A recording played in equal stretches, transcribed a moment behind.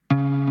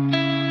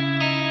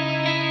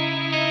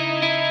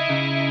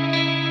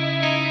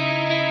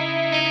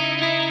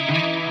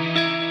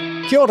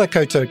Kia ora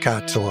koutou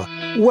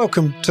katoa.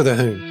 Welcome to the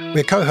Hoon,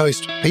 where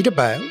co-host Peter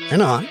Bale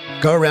and I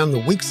go around the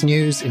week's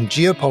news in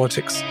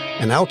geopolitics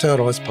and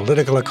Aotearoa's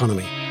political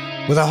economy,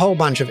 with a whole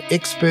bunch of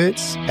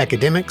experts,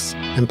 academics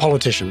and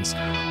politicians,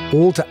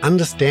 all to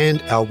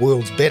understand our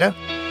worlds better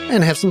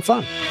and have some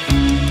fun.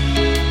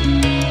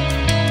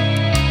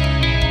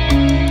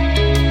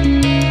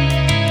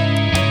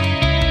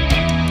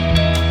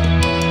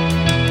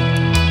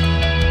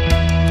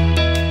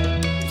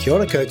 Kia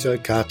ora koutou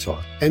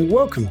katoa, and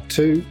welcome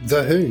to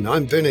The Hoon.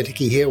 I'm Bernard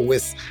Hickey here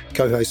with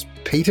co-host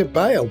Peter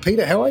Bale.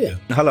 Peter, how are you?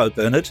 Hello,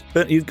 Bernard.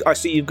 I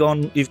see you've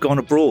gone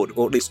abroad,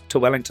 or at least to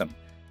Wellington.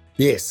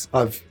 Yes,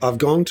 I've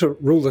gone to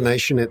rule the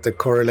nation at the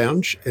Corrie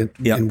Lounge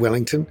in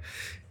Wellington,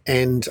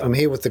 and I'm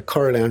here with the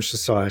Corrie Lounge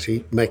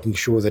Society, making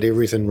sure that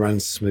everything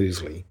runs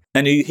smoothly.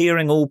 And are you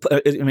hearing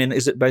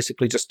is it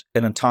basically just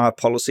an entire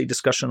policy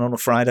discussion on a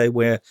Friday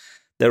where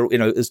there,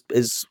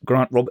 is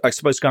Grant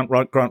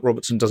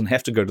Robertson doesn't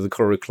have to go to the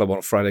Corrie Club on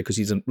a Friday because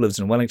he lives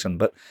in Wellington,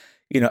 but,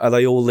 are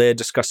they all there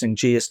discussing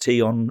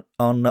GST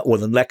or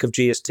the lack of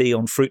GST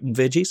on fruit and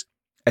veggies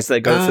as they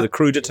go for the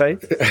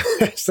crudité?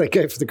 As they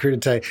go for the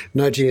crudité,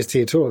 no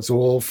GST at all. It's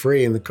all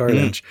free in the Corrie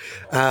Lounge.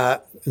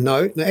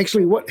 No,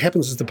 actually what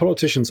happens is the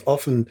politicians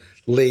often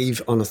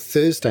leave on a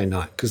Thursday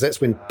night because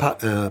that's when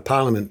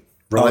Parliament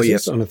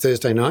rises on a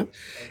Thursday night,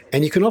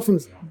 and you can often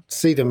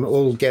see them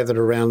all gathered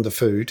around the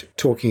food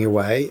talking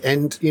away,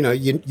 and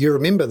you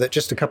remember that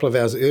just a couple of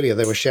hours earlier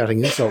they were shouting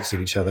insults at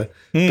each other,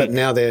 but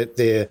now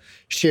they're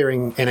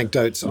sharing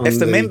anecdotes on if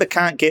the member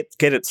can't get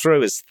it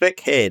through his thick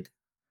head.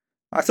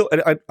 I thought,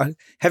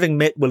 having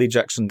met Willie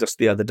Jackson just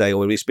the other day,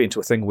 or at least been to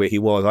a thing where he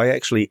was, I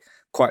actually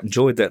quite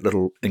enjoyed that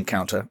little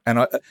encounter.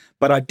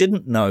 But I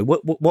didn't know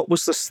what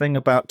was this thing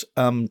about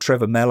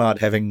Trevor Mallard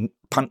having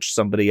punched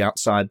somebody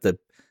outside that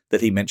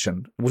he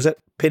mentioned. Was that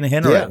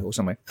Penahenera or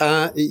something?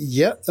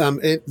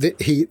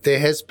 There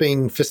has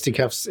been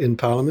fisticuffs in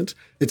Parliament.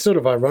 It's sort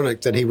of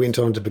ironic that he went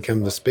on to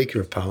become the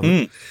Speaker of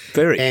Parliament.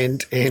 Very.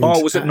 And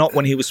was it not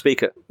when he was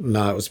Speaker?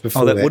 No, it was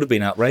before that. Would have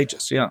been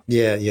outrageous, yeah.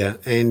 Yeah.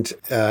 And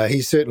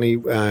he certainly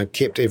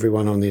kept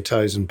everyone on their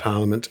toes in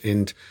Parliament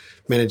and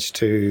managed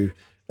to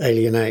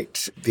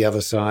alienate the other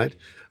side.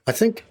 I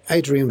think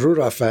Adrian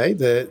Rurafe,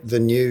 the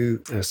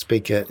new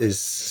Speaker, is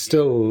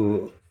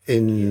still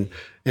in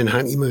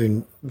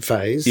honeymoon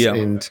phase,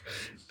 and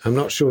I'm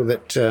not sure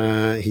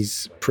that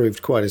he's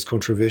proved quite as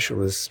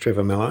controversial as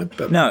Trevor Mallard,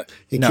 but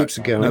he keeps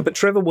it going. No, but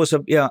Trevor was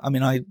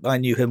I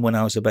knew him when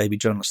I was a baby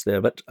journalist there,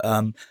 but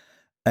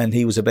and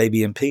he was a baby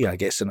MP, I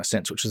guess, in a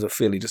sense, which is a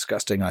fairly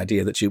disgusting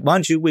idea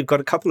mind you, we've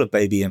got a couple of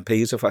baby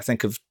MPs. If I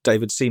think of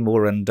David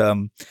Seymour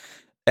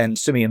and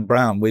Simeon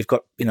Brown, we've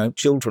got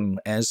children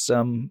as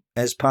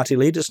party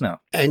leaders now.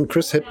 And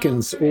Chris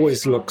Hipkins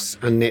always looks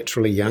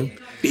unnaturally young.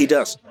 He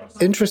does.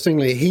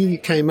 Interestingly, he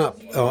came up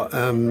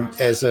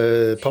as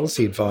a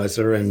policy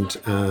advisor and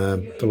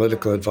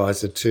political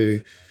advisor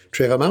to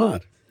Trevor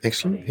Mallard.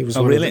 Actually, he was.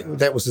 Oh, really?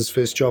 That was his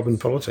first job in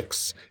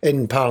politics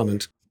in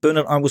Parliament.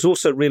 Bernard, I was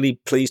also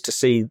really pleased to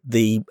see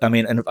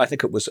and I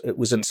think it was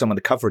in some of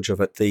the coverage of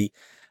it, the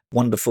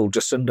wonderful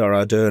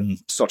Jacinda Ardern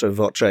sotto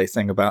voce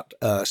thing about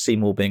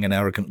Seymour being an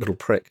arrogant little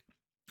prick.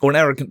 Or an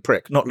arrogant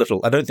prick, not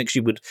little. I don't think she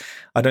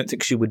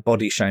would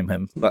body shame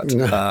him. But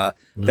I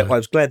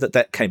was glad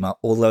that came up.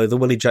 Although the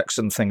Willie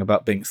Jackson thing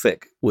about being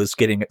thick was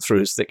getting it through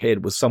his thick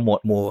head was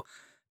somewhat more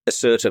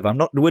assertive. I'm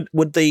not.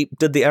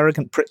 Did the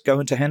arrogant prick go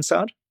into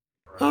Hansard?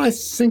 I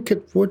think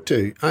it would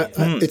do.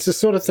 It's the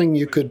sort of thing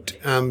you could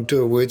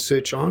do a word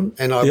search on,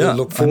 and I will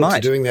look forward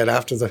to doing that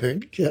after the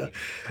Hoon. Yeah.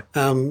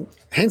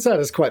 Hansard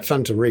is quite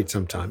fun to read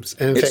sometimes.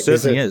 And in fact,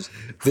 certainly is.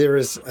 There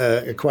is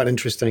a quite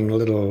interesting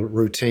little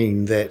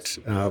routine that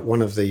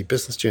one of the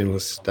business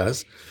journalists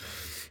does,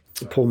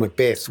 Paul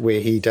Macbeth, where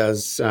he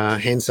does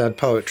Hansard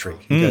poetry.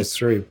 He goes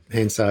through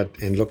Hansard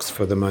and looks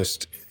for the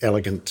most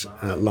elegant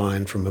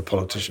line from a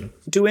politician.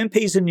 Do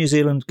MPs in New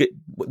Zealand get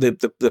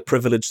the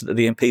privilege that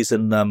the MPs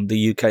in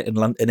the UK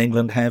and in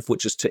England have,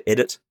 which is to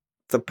edit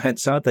the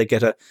Hansard?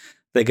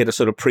 They get a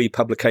sort of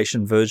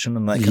pre-publication version,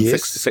 and they can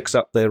fix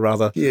up their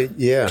rather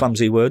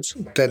clumsy words.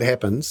 That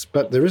happens,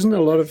 but there isn't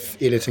a lot of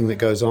editing that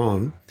goes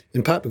on,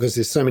 in part because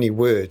there's so many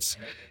words.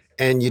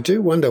 And you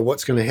do wonder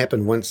what's going to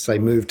happen once they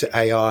move to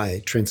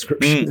AI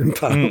transcription in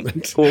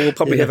Parliament. Well, we'll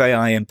probably have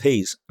AI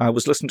MPs. I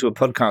was listening to a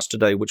podcast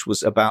today which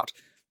was about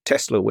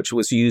Tesla, which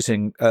was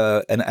using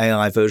an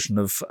AI version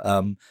of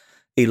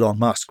Elon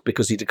Musk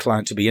because he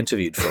declined to be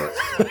interviewed for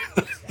it.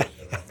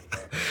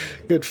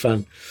 Good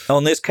fun. Oh,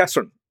 and there's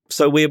Catherine.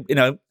 So we're,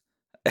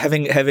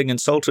 having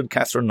insulted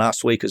Catherine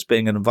last week as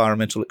being an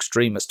environmental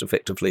extremist,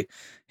 effectively,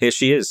 here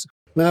she is.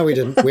 No, we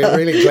didn't. We're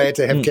really glad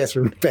to have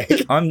Catherine back.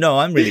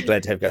 I'm really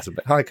glad to have Catherine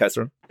back. Hi,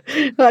 Catherine.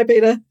 Hi,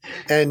 Peter.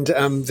 And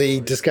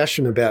the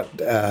discussion about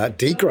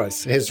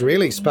degrowth has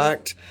really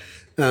sparked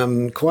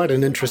quite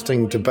an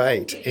interesting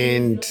debate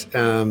and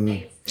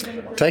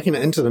taken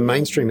it into the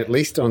mainstream, at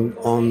least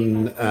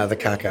on the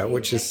kaka,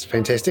 which is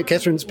fantastic.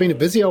 Catherine, it's been a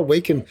busy old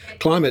week in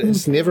climate.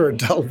 It's never a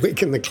dull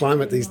week in the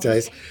climate these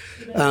days.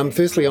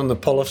 Firstly, on the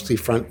policy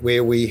front,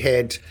 where we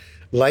had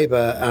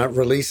Labor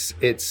release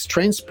its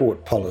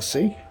transport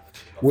policy,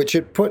 which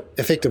it put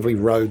effectively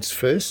roads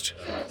first,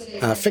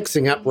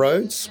 fixing up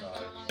roads,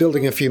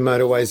 building a few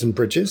motorways and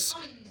bridges,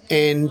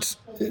 and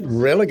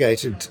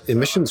relegated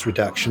emissions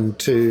reduction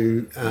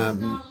to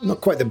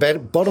not quite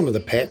the bottom of the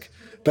pack,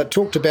 but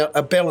talked about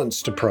a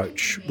balanced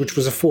approach, which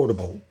was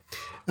affordable.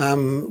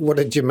 What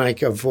did you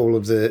make of all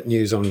of the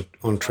news on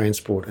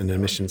transport and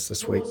emissions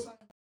this week?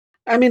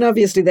 I mean,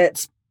 obviously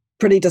that's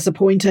pretty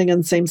disappointing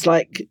and seems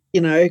like,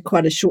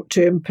 quite a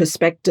short-term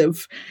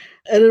perspective.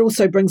 And it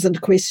also brings into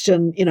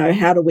question,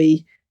 how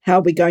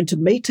are we going to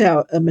meet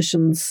our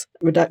emissions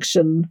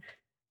reduction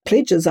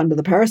pledges under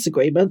the Paris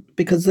Agreement?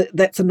 Because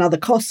that's another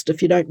cost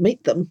if you don't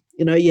meet them.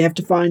 You have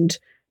to find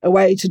a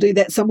way to do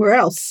that somewhere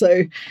else.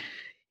 So,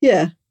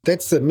 yeah.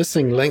 That's the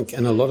missing link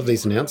in a lot of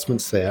these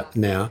announcements there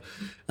now.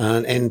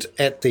 And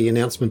at the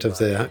announcement of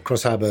the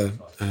Cross Harbour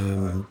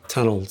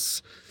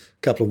tunnels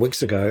a couple of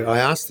weeks ago, I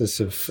asked this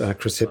of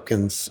Chris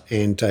Hipkins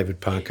and David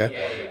Parker,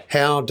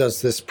 how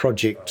does this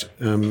project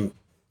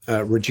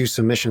reduce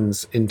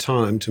emissions in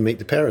time to meet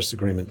the Paris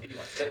Agreement?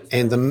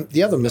 And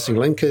the other missing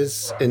link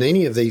is in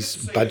any of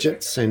these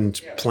budgets and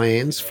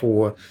plans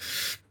for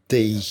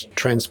the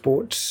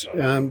transport,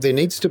 there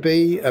needs to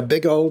be a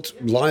big old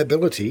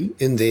liability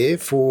in there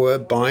for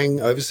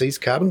buying overseas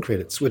carbon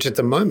credits, which at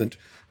the moment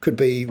could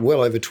be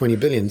well over $20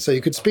 billion. So you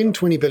could spend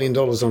 $20 billion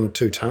on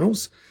 2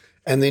 tunnels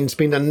and then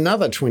spend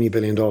another $20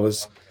 billion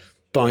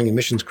buying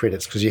emissions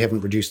credits because you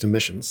haven't reduced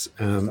emissions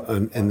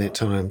in that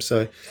time.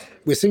 So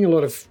we're seeing a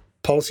lot of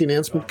policy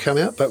announcement come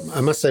out, but I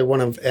must say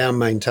one of our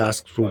main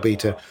tasks will be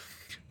to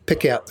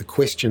pick out the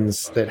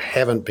questions that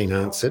haven't been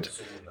answered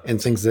and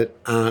things that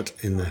aren't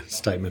in the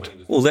statement.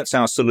 Well, that's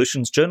our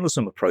solutions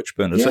journalism approach,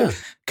 Bernard. Yeah.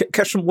 So,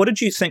 Catherine, what did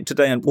you think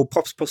today? And well,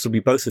 possibly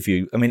both of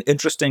you. I mean,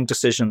 interesting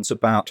decisions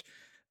about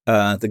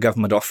the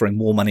government offering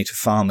more money to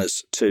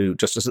farmers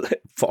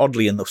for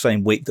oddly in the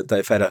same week that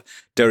they've had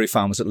dairy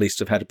farmers at least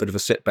have had a bit of a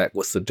setback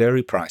with the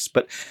dairy price.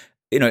 But,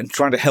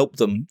 trying to help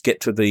them get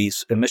to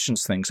these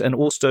emissions things. And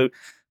also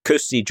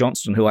Kirsty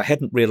Johnston, who I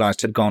hadn't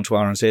realised had gone to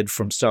RNZ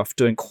from Stuff,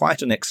 doing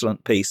quite an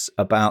excellent piece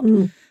about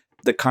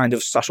the kind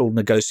of subtle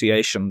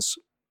negotiations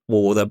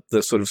or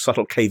the sort of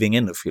subtle caving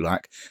in, if you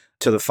like,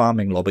 to the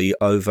farming lobby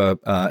over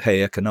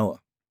Heika Noa.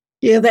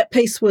 Yeah, that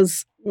piece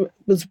was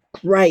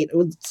great. It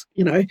was,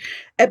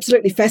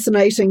 absolutely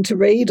fascinating to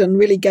read and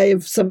really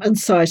gave some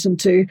insight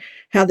into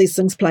how these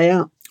things play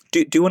out.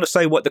 Do you want to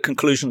say what the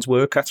conclusions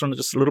were, Catherine,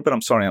 just a little bit?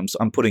 I'm sorry,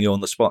 I'm putting you on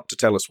the spot to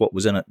tell us what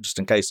was in it, just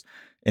in case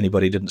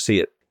anybody didn't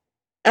see it.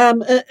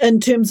 In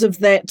terms of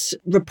that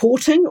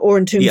reporting or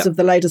in terms of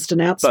the latest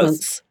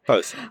announcements?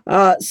 Both.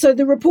 So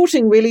the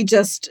reporting really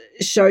just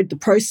showed the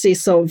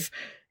process of,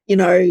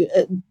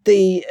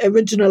 the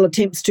original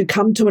attempts to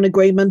come to an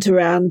agreement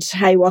around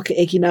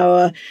Heika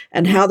Noa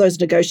and how those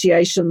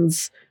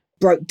negotiations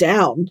broke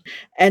down.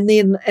 And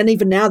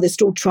even now they're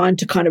still trying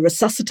to kind of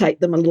resuscitate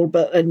them a little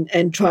bit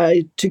and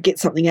try to get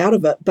something out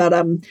of it. But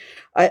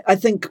I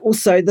think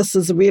also this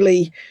is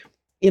really...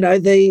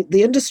 the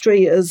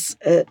industry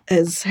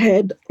has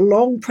had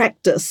long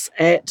practice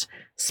at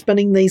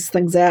spinning these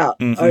things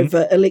out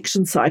over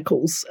election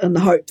cycles in the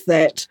hope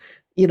that,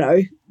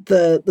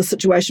 the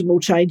situation will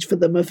change for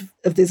them if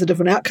there's a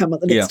different outcome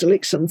at the next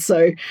election.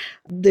 So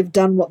they've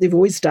done what they've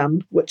always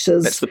done, which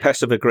is... That's the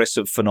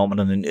passive-aggressive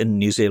phenomenon in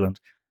New Zealand.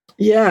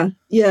 Yeah.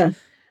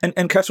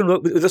 And Catherine,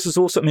 look, this is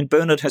also... I mean,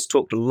 Bernard has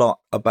talked a lot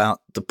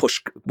about the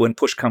push, when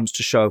push comes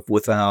to shove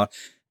with our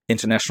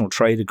international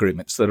trade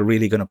agreements that are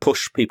really going to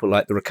push people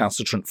like the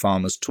recalcitrant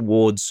farmers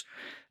towards,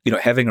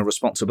 having a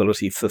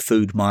responsibility for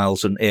food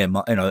miles and air,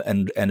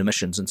 and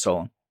emissions and so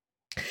on.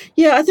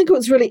 Yeah, I think it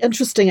was really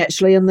interesting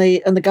actually in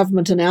the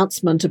government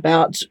announcement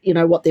about,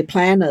 what their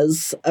plan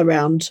is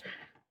around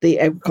the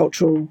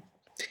agricultural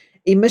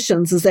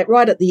emissions, is that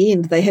right at the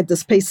end they had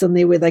this piece in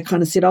there where they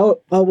kind of said,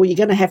 well, you're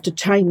going to have to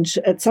change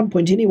at some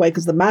point anyway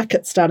because the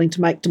market's starting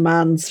to make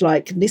demands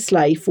like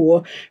Nestle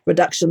for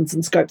reductions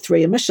in Scope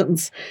 3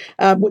 emissions,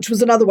 which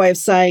was another way of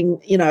saying,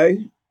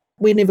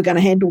 we're never going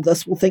to handle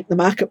this, we'll think the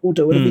market will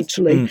do it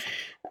eventually.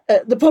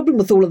 The problem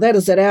with all of that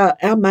is that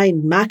our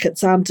main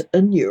markets aren't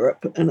in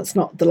Europe, and it's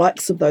not the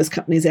likes of those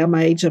companies. Our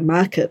major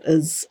market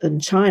is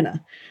in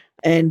China,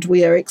 and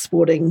we are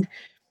exporting,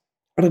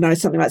 I don't know,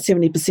 something like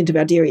 70% of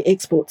our dairy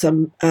exports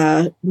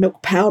are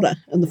milk powder,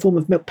 in the form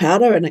of milk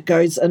powder, and it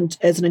goes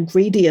as an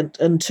ingredient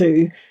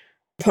into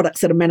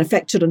products that are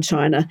manufactured in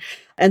China.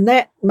 And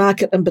that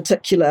market in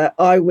particular,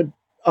 I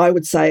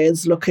would say,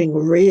 is looking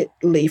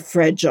really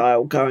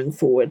fragile going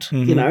forward,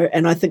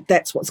 and I think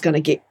that's what's going to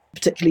get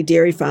particularly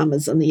dairy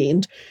farmers in the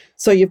end.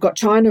 So you've got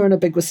China in a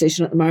big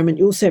recession at the moment.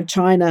 You also have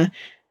China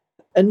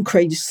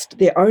increased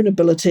their own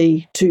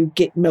ability to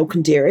get milk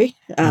and dairy,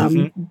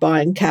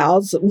 buying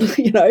cows,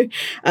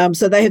 and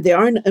so they have their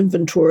own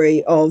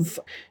inventory of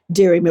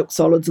dairy milk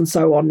solids and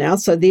so on now.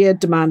 So their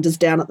demand is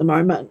down at the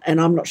moment, and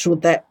I'm not sure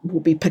that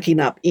will be picking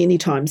up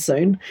anytime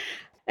soon.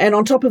 And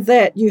on top of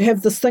that, you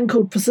have this thing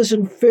called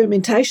precision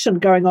fermentation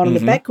going on in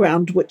the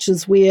background, which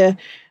is where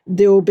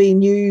there will be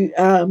new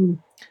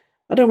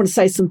I don't want to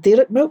say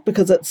synthetic milk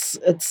because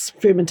its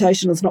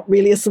fermentation is not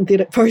really a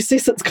synthetic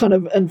process. It's kind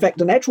of, in fact,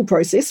 a natural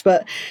process.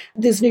 But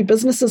there's new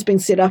businesses being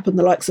set up in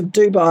the likes of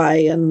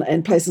Dubai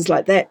and places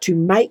like that to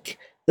make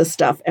this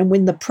stuff. And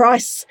when the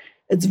price,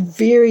 it's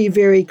very,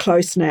 very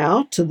close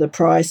now to the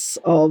price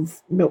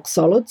of milk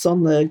solids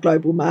on the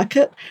global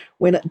market.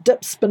 When it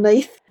dips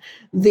beneath,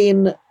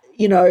 then,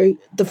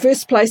 the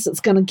first place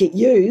it's going to get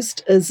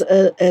used is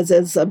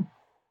as a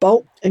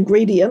bulk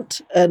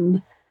ingredient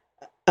in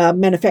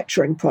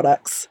manufacturing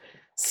products.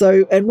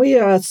 So, and we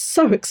are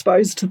so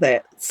exposed to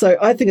that. So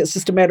I think it's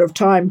just a matter of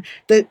time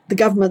that the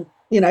government,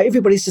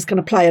 everybody's just going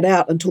to play it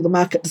out until the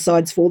market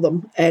decides for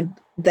them. And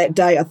that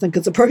day, I think,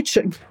 is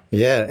approaching.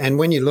 Yeah. And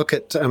when you look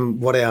at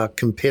what our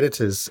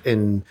competitors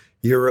in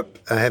Europe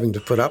are having to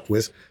put up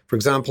with, for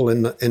example,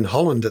 in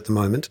Holland at the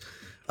moment,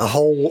 a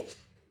whole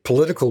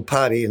political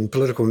party and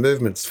political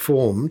movements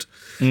formed,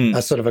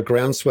 a sort of a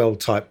groundswell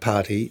type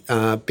party,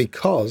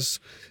 because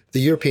the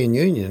European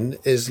Union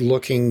is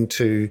looking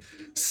to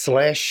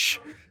slash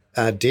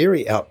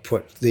dairy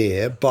output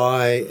there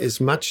by as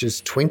much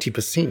as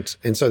 20%.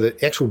 And so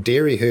the actual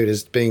dairy herd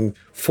is being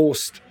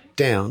forced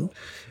down.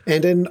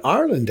 And in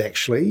Ireland,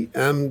 actually,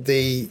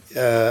 the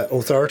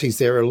authorities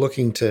there are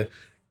looking to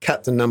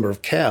cut the number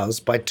of cows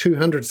by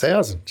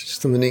 200,000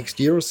 just in the next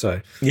year or so.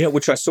 Yeah,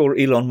 which I saw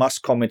Elon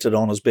Musk commented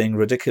on as being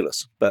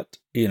ridiculous. But,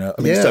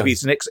 so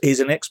he's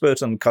an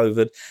expert on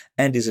COVID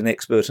and he's an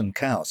expert in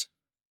cows.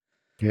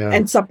 Yeah.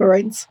 And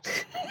submarines.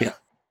 Yeah.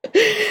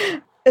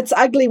 It's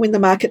ugly when the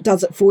market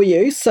does it for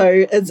you.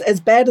 So as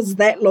bad as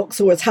that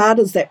looks, or as hard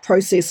as that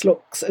process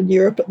looks in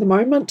Europe at the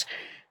moment,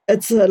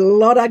 it's a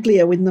lot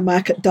uglier when the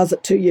market does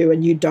it to you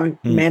and you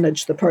don't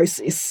manage the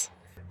process.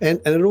 And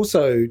it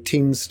also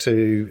tends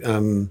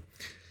to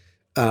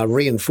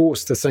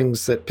reinforce the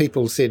things that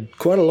people said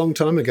quite a long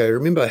time ago.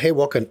 Remember, He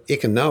Waka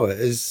Eke Noa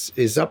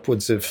is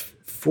upwards of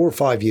 4 or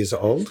 5 years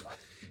old.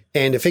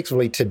 And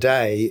effectively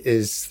today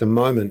is the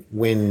moment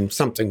when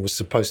something was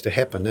supposed to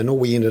happen. And all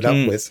we ended up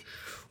with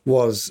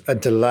was a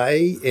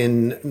delay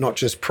in not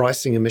just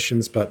pricing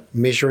emissions, but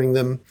measuring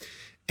them.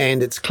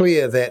 And it's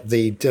clear that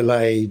the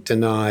delay,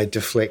 deny,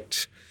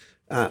 deflect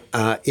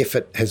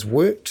effort has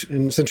worked.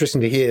 And it's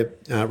interesting to hear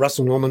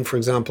Russell Norman, for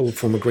example,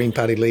 former Green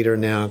Party leader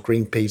and now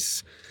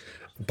Greenpeace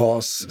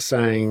boss,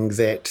 saying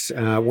that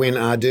when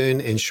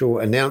Ardern and Shaw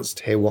announced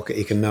He Waka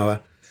Eke Noa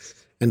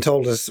and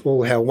told us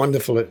all how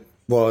wonderful it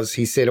was,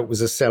 he said it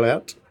was a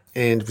sellout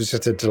and it was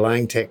just a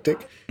delaying tactic.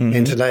 Mm-hmm.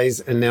 And today's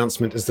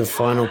announcement is the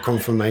final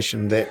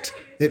confirmation that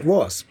it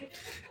was.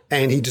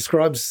 And he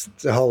describes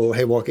the whole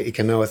He Waka Eke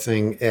Noa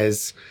thing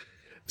as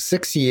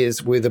 6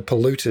 years where the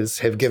polluters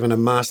have given a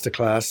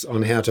masterclass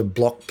on how to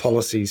block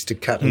policies to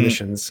cut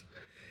emissions.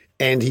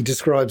 And he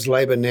describes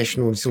Labour,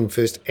 National, New Zealand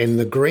First and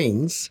the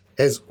Greens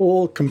as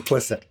all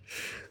complicit.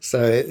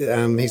 So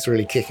he's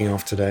really kicking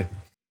off today.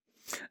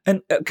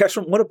 And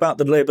Catherine, what about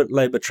the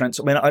Labour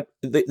transfer? I mean,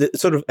 the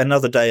sort of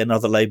another day,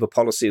 another Labour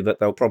policy that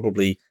they'll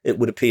probably, it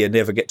would appear,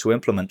 never get to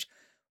implement.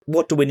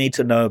 What do we need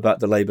to know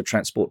about the Labour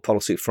transport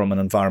policy from an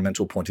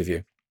environmental point of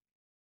view?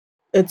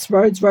 It's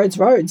roads, roads,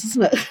 roads,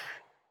 isn't it?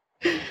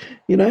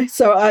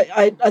 So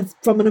I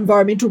from an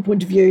environmental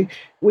point of view,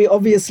 we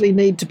obviously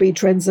need to be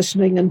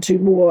transitioning into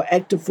more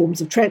active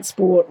forms of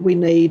transport. We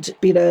need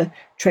better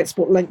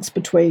transport links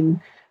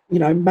between,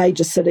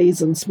 major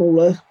cities and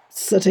smaller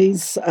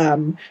cities.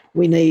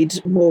 We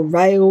need more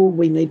rail.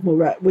 We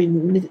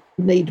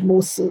need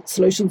more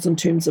solutions in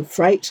terms of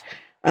freight.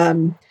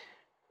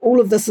 All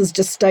of this is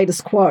just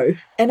status quo.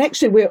 And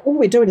actually, all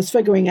we're doing is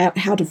figuring out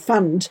how to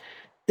fund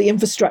the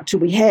infrastructure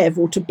we have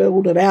or to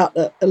build it out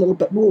a little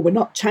bit more. We're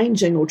not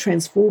changing or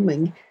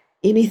transforming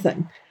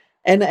anything.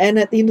 And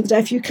at the end of the day,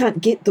 if you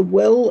can't get the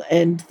will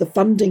and the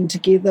funding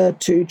together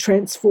to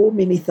transform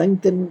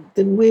anything,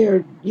 then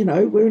we're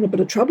in a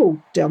bit of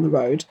trouble down the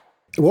road.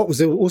 What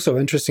was also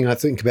interesting, I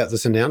think, about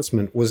this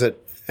announcement was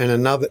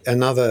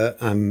another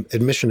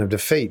admission of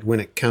defeat when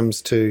it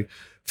comes to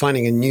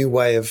finding a new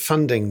way of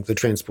funding the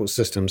transport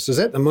system.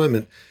 So at the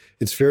moment,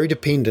 it's very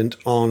dependent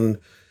on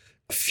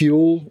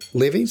fuel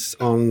levies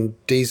on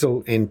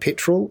diesel and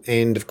petrol,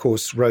 and of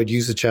course road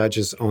user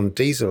charges on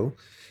diesel.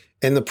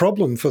 And the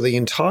problem for the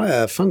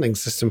entire funding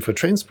system for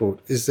transport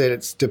is that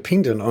it's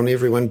dependent on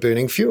everyone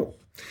burning fuel.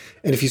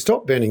 And if you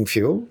stop burning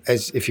fuel,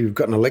 as if you've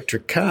got an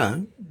electric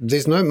car,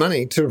 there's no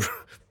money to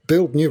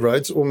build new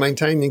roads or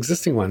maintain the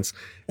existing ones.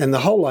 And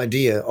the whole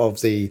idea of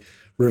the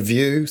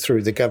review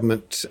through the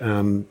government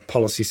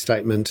policy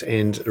statement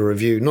and a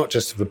review not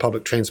just of the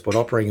public transport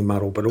operating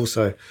model, but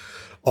also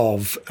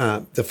of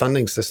the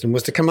funding system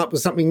was to come up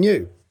with something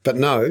new. But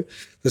no,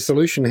 the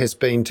solution has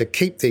been to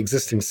keep the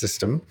existing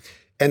system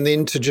and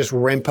then to just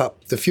ramp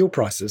up the fuel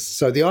prices.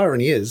 So the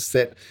irony is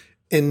that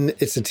in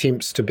its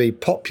attempts to be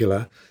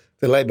popular,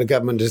 the Labour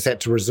government has had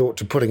to resort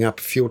to putting up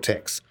a fuel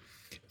tax.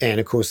 And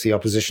of course, the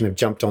opposition have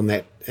jumped on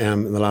that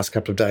in the last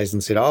couple of days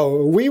and said,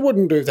 oh, we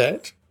wouldn't do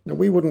that. No,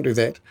 we wouldn't do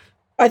that.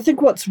 I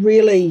think what's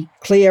really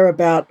clear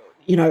about,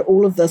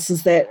 all of this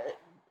is that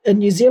in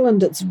New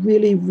Zealand, it's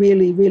really,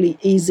 really, really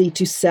easy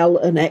to sell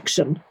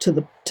inaction to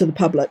the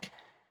public.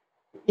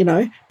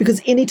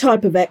 because any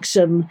type of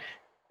action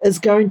is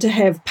going to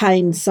have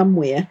pain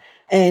somewhere.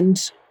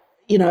 And,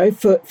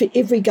 for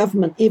every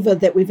government ever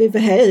that we've ever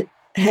had,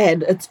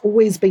 it's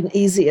always been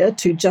easier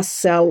to just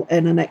sell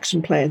an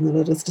inaction plan than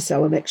it is to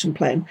sell an action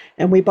plan.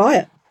 And we buy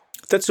it.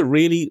 That's a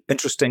really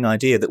interesting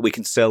idea that we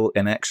can sell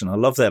inaction. I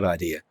love that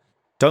idea.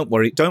 Don't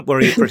worry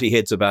your pretty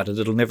heads about it.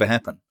 It'll never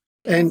happen.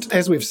 And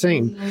as we've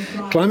seen,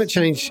 climate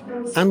change,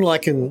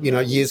 unlike in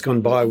years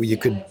gone by where you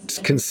could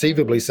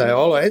conceivably say,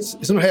 oh,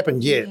 it's not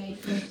happened yet.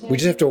 We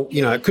just have to,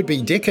 it could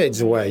be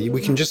decades away.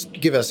 We can just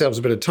give ourselves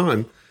a bit of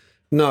time.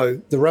 No,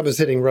 the rubber's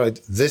hitting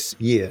road this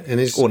year.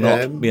 Or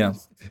not, yeah.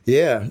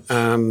 Yeah,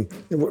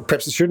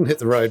 perhaps it shouldn't hit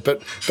the road.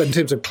 But in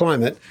terms of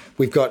climate,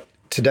 we've got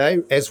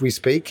today, as we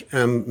speak,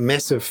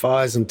 massive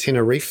fires in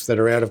Tenerife that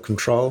are out of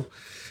control.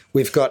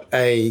 We've got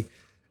a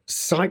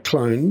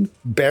cyclone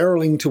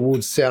barreling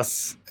towards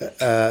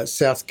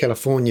Southern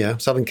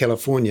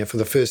California for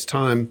the first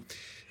time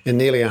in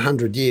nearly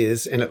 100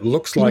 years, and it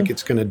looks like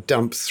it's going to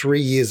dump 3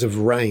 years of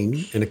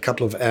rain in a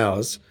couple of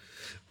hours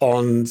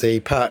on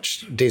the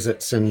parched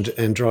deserts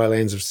and dry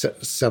lands of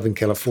Southern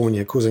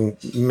California, causing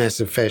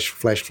massive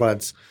flash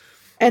floods.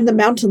 And the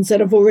mountains that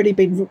have already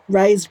been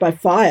raised by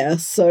fire,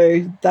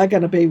 so they're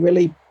going to be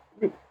really,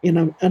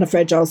 in a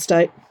fragile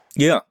state.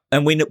 Yeah,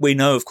 and we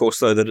know, of course,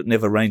 though, that it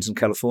never rains in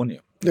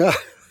California.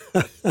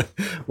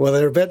 Well,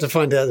 they're about to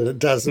find out that it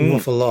does an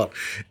awful lot.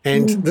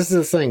 And this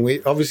is the thing,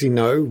 we obviously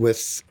know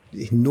with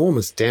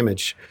enormous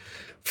damage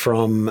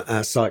from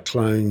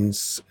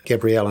cyclones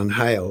Gabrielle and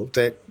Hale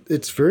that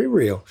it's very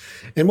real.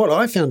 And what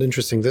I found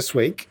interesting this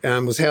week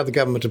was how the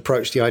government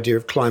approached the idea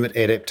of climate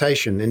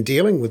adaptation and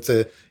dealing with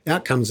the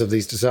outcomes of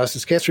these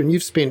disasters. Catherine,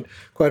 you've spent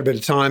quite a bit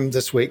of time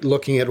this week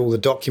looking at all the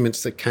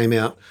documents that came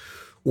out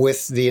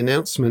with the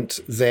announcement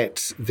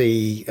that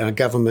the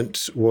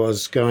government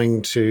was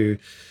going to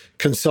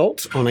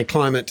consult on a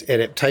Climate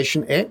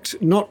Adaptation Act,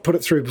 not put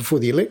it through before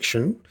the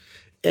election,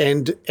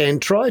 and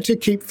try to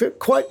keep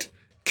quite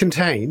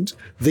contained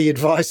the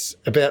advice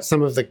about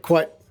some of the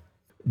quite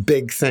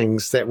big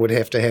things that would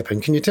have to happen.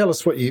 Can you tell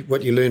us what you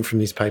learned from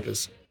these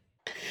papers?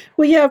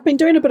 Well, yeah, I've been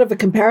doing a bit of a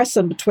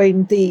comparison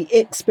between the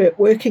expert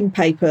working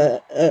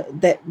paper,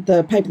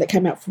 the paper that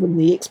came out from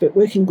the expert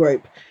working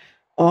group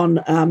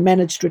on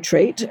managed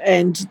retreat,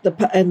 and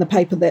the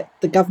paper that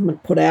the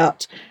government put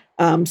out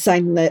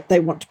saying that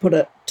they want to put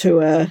it to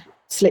a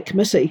select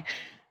committee.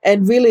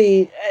 And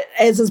really,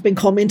 as has been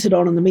commented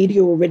on in the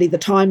media already, the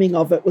timing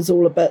of it was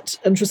all a bit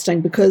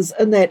interesting, because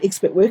in that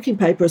expert working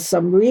paper are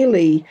some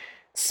really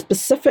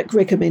specific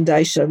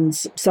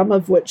recommendations, some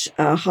of which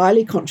are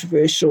highly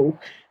controversial,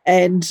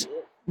 and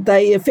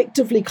they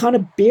effectively kind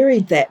of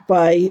buried that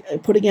by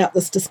putting out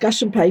this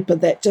discussion paper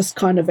that just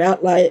kind of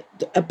outlined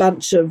a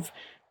bunch of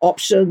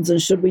options,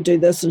 and should we do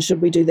this and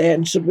should we do that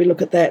and should we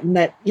look at that and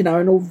that,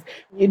 and all,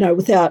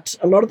 without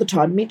a lot of the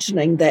time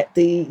mentioning that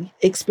the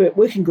expert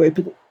working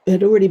group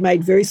had already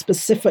made very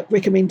specific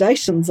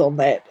recommendations on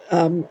that,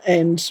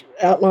 and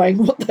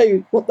outlining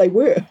what they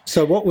were.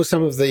 So what were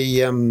some of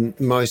the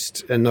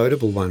most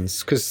notable ones?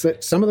 Because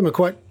some of them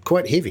are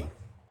quite heavy.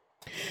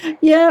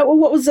 Yeah, well,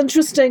 what was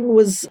interesting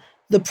was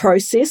the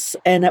process,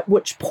 and at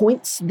which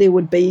points there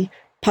would be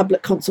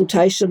public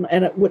consultation,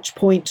 and at which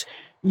point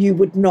you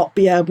would not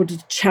be able to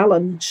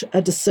challenge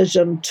a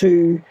decision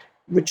to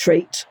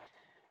retreat,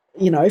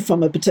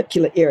 from a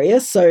particular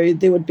area. So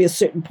there would be a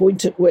certain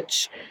point at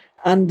which,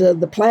 under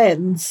the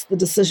plans, the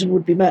decision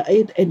would be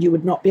made and you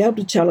would not be able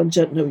to challenge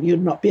it, and you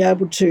would not be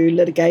able to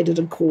litigate it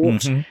in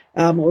court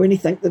or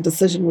anything. The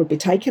decision would be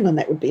taken and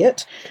that would be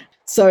it.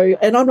 So,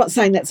 and I'm not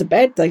saying that's a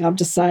bad thing, I'm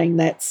just saying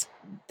that's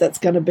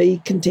going to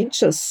be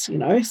contentious,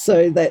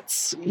 so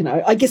that's,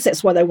 I guess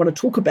that's why they want to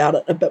talk about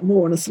it a bit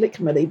more in a select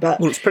committee.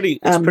 But well, it's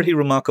pretty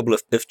remarkable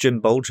if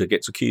Jim Bolger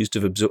gets accused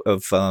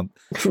of right.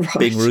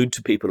 being rude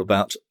to people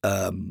about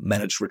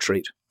managed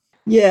retreat.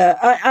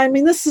 Yeah, I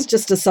mean, this is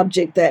just a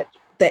subject that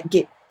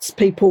gets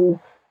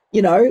people,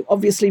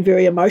 obviously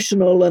very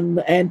emotional,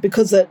 and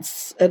because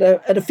it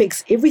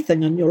affects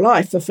everything in your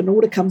life. If an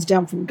order comes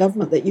down from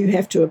government that you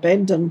have to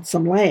abandon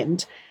some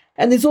land.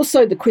 And there's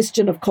also the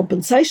question of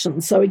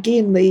compensation. So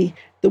again, the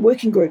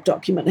working group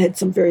document had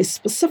some very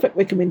specific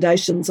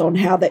recommendations on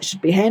how that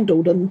should be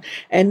handled,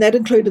 and that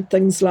included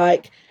things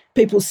like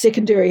people's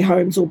secondary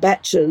homes or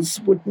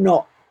batches would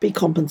not be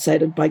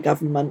compensated by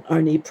government,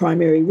 only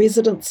primary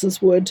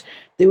residences would.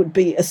 There would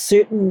be a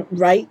certain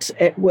rate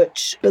at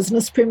which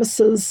business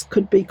premises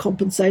could be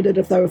compensated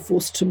if they were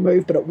forced to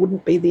move, but it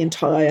wouldn't be the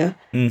entire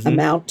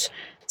amount.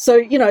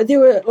 So, there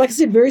were, like I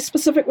said, very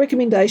specific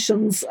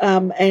recommendations,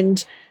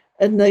 and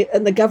in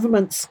the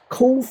government's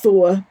call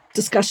for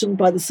discussion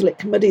by the select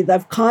committee,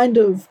 they've kind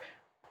of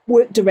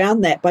worked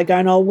around that by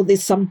going, oh, well,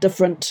 there's some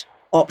different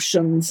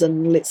options,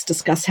 and let's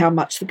discuss how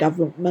much the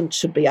government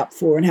should be up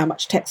for and how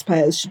much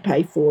taxpayers should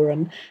pay for,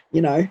 and,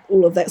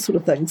 all of that sort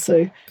of thing.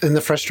 So, and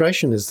the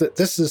frustration is that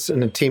this is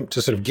an attempt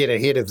to sort of get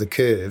ahead of the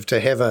curve, to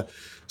have a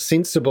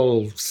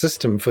sensible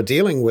system for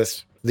dealing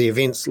with the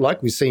events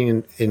like we've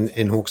seen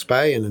in Hawke's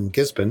Bay and in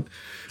Gisborne,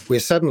 where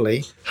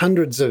suddenly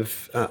hundreds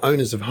of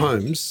owners of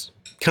homes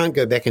can't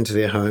go back into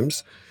their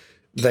homes.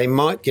 They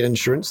might get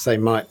insurance, they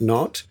might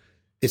not.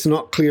 It's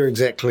not clear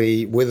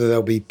exactly whether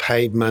they'll be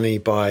paid money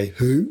by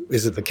who.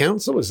 Is it the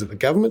council? Is it the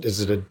government? Is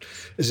it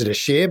a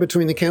share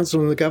between the council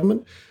and the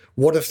government?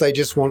 What if they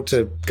just want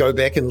to go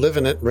back and live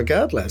in it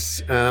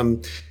regardless?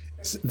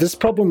 This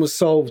problem was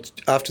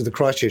solved after the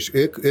Christchurch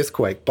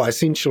earthquake by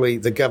essentially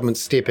the government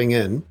stepping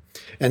in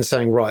and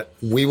saying, right,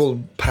 we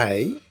will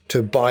pay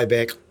to buy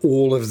back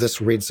all of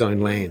this red zone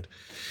land.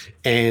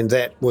 And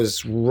that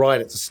was right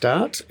at the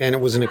start, and it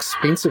was an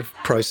expensive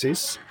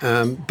process,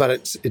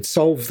 but it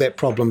solved that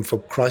problem for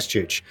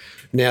Christchurch.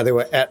 Now, there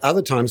were at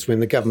other times when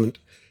the government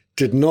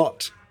did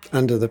not,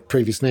 under the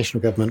previous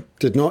national government,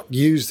 did not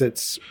use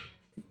its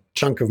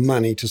chunk of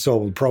money to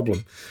solve the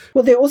problem.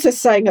 Well, they're also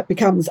saying it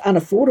becomes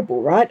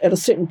unaffordable, right? At a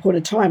certain point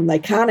in time, they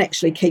can't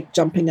actually keep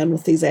jumping in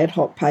with these ad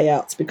hoc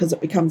payouts because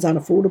it becomes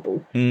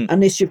unaffordable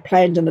unless you've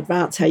planned in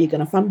advance how you're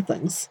going to fund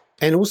things.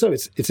 And also,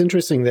 it's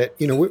interesting that,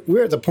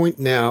 we're at the point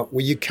now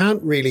where you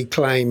can't really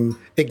claim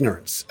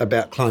ignorance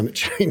about climate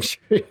change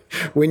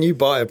when you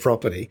buy a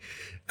property.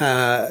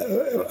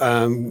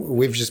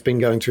 We've just been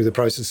going through the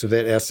process of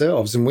that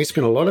ourselves, and we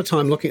spent a lot of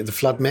time looking at the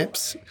flood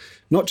maps,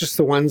 not just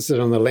the ones that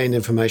are on the Land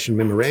Information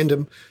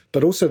Memorandum,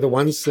 but also the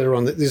ones that are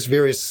on there's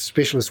various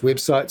specialist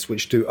websites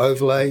which do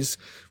overlays,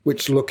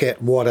 which look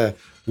at what a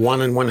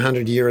 1 in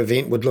 100 year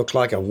event would look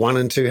like, a 1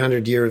 in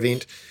 200 year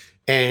event.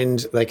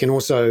 And they can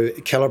also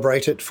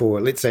calibrate it for,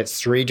 let's say it's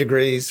 3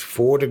 degrees,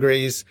 4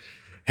 degrees,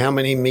 how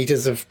many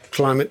meters of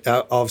climate,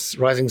 of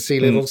rising sea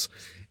levels.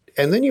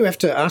 And then you have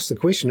to ask the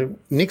question,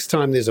 next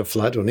time there's a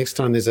flood or next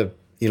time there's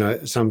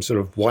some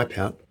sort of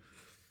wipeout,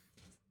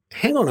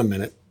 hang on a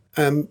minute,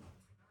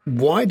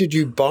 why did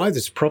you buy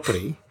this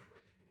property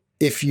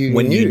if you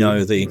when knew? You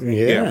know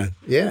the...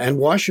 Yeah. And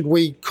why should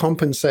we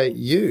compensate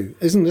you?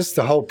 Isn't this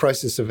the whole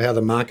process of how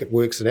the market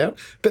works it out?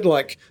 A bit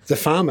like the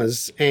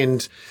farmers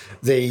and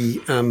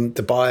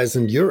the buyers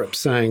in Europe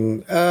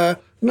saying,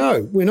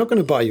 no, we're not going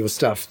to buy your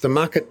stuff. The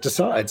market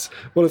decides.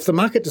 Well, if the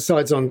market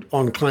decides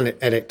on climate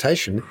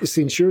adaptation, it's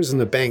the insurers and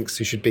the banks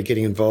who should be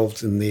getting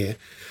involved in there.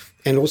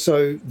 And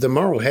also the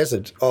moral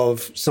hazard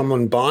of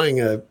someone buying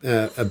a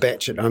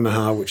batch at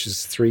Omaha, which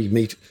is 3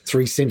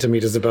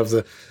 centimetres above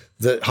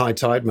the high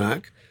tide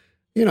mark.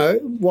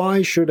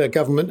 Why should a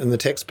government and the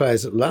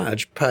taxpayers at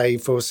large pay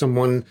for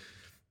someone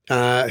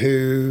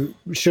who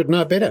should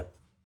know better?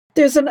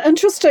 There's an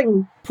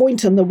interesting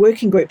point in the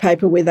working group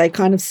paper where they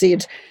kind of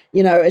said,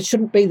 it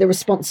shouldn't be the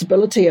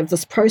responsibility of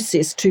this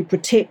process to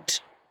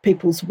protect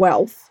people's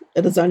wealth.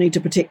 It is only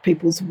to protect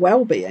people's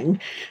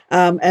well-being,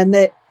 and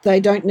that they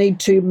don't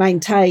need to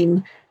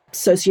maintain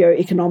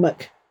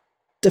socioeconomic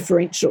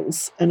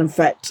differentials. And in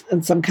fact,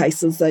 in some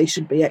cases, they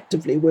should be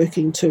actively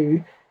working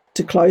to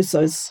close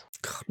those.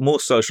 More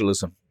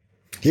socialism.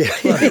 Yeah.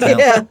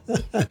 Yeah.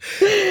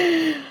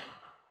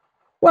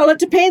 Well, it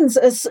depends.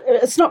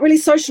 It's not really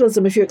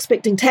socialism if you're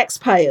expecting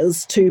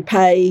taxpayers to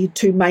pay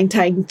to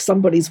maintain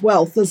somebody's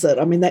wealth, is it?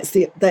 I mean,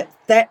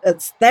 that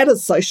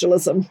is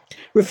socialism.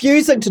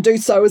 Refusing to do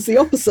so is the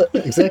opposite.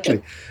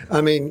 Exactly.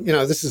 I mean,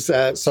 this is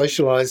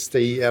socialise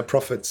the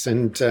profits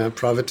and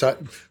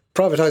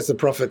privatise the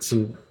profits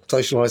and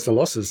socialise the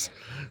losses.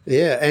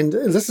 Yeah, and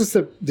this is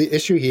the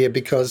issue here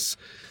because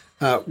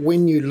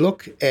when you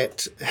look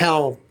at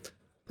how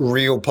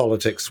real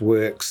politics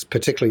works,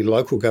 particularly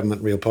local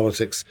government real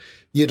politics,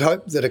 you'd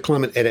hope that a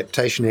Climate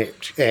Adaptation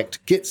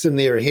Act gets in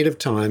there ahead of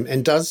time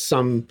and does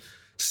some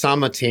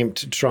attempt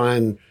to try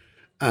and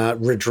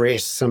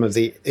redress some of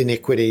the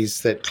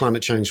inequities that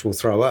climate change will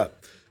throw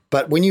up.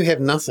 But when you have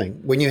nothing,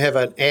 when you have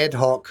an ad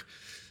hoc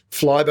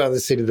fly by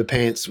the seat of the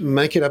pants,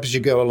 make it up as you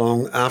go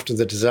along after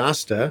the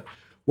disaster,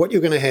 what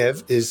you're going to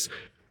have is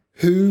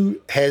who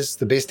has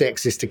the best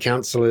access to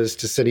councillors,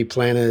 to city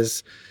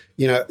planners,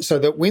 so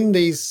that when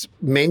these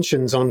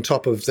mansions on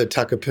top of the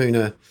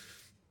Takapuna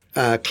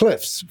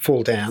cliffs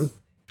fall down,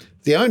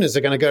 the owners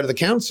are going to go to the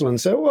council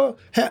and say, well,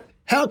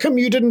 how come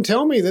you didn't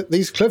tell me that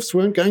these cliffs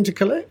were going to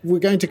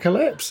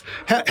collapse?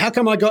 How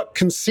come I got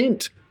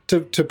consent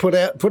to put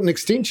an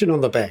extension on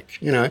the back?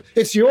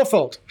 It's your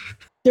fault.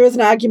 There is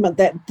an argument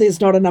that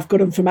there's not enough good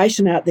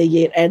information out there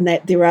yet and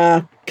that there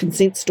are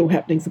consents still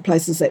happening for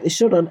places that there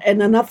shouldn't.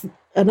 And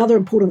another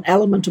important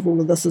element of all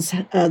of this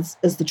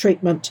is the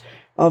treatment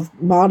of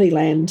Māori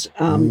land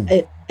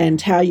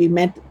and how you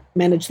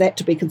manage that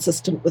to be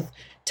consistent with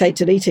Te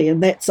Tiriti,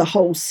 and that's a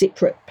whole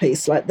separate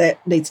piece. Like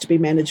that needs to be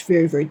managed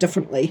very, very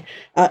differently,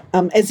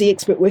 as the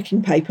expert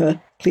working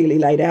paper clearly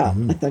laid out,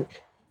 I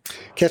think.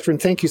 Catherine,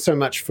 thank you so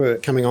much for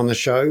coming on the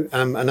show.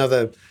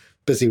 Another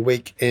busy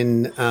week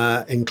in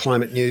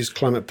climate news,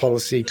 climate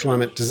policy,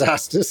 climate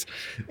disasters,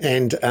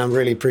 and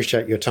really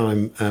appreciate your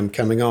time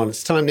coming on.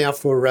 It's time now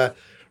for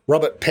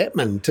Robert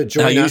Patman to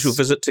join us. Our usual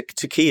visit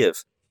to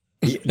Kiev.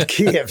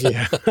 Kiev,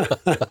 yeah.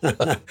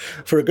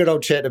 For a good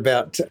old chat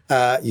about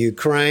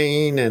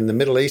Ukraine and the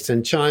Middle East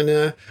and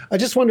China. I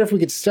just wonder if we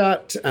could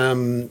start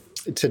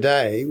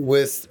today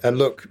with a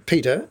look.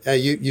 Peter,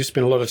 you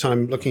spent a lot of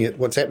time looking at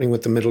what's happening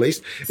with the Middle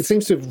East. It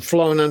seems to have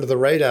flown under the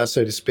radar,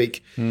 so to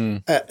speak,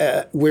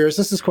 whereas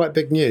this is quite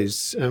big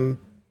news.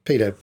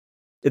 Peter?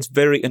 It's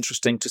very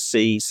interesting to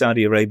see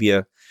Saudi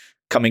Arabia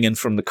coming in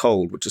from the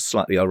cold, which is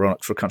slightly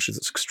ironic for a country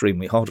that's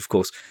extremely hot, of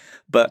course.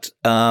 But,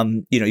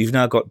 you've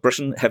now got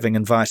Britain having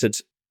invited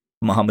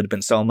Mohammed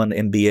bin Salman,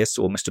 MBS,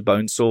 or Mr.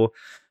 Bonesaw,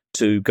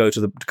 to go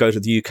to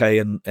the UK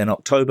in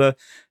October.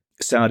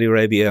 Saudi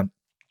Arabia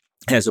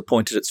has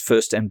appointed its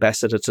first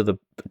ambassador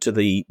to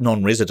the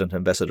non-resident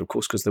ambassador, of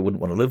course, because they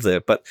wouldn't want to live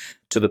there, but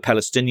to the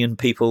Palestinian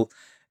people.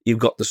 You've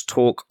got this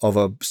talk of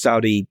a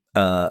Saudi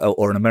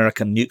or an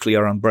American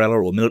nuclear umbrella,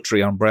 or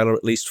military umbrella,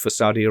 at least, for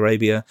Saudi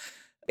Arabia.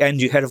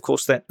 And you had, of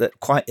course, that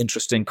quite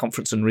interesting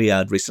conference in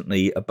Riyadh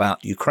recently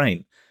about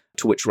Ukraine,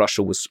 to which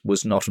Russia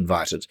was not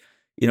invited.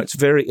 It's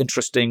very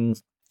interesting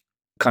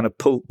kind of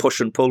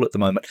push and pull at the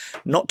moment.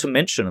 Not to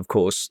mention, of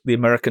course, the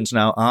Americans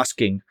now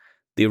asking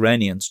the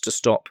Iranians to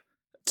stop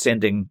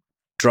sending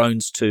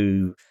drones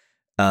to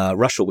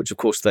Russia, which of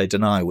course they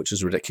deny, which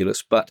is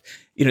ridiculous. But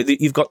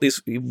you've got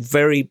these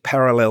very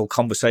parallel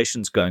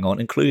conversations going on,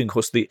 including, of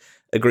course, the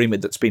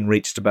agreement that's been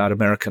reached about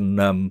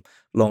American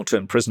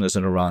long-term prisoners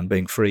in Iran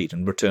being freed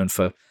in return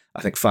for,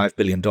 I think, $5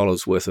 billion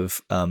worth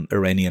of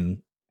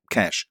Iranian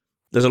cash.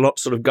 There's a lot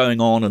sort of going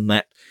on in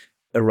that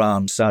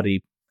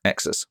Iran-Saudi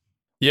axis.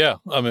 Yeah,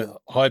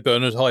 hi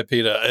Bernard, hi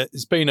Peter.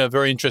 It's been a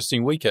very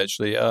interesting week,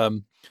 actually.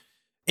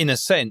 In a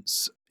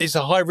sense, it's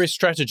a high-risk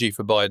strategy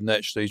for Biden,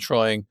 actually,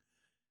 trying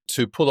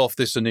to pull off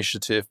this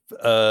initiative,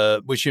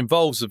 which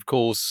involves, of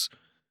course,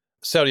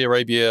 Saudi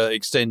Arabia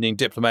extending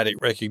diplomatic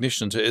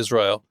recognition to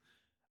Israel.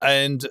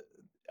 And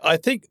I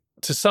think,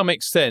 to some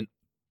extent,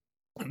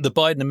 the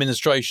Biden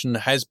administration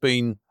has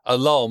been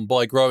alarmed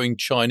by growing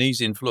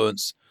Chinese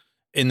influence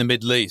in the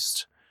Middle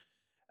East.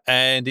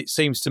 And it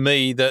seems to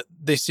me that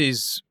this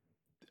is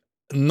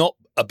not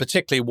a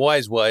particularly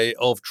wise way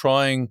of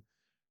trying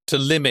to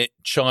limit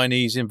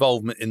Chinese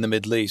involvement in the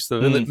Middle East.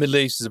 The Middle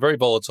East is a very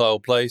volatile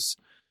place.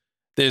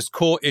 There's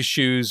core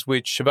issues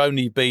which have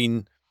only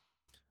been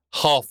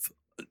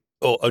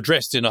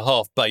addressed in a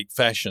half-baked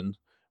fashion,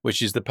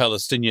 which is the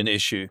Palestinian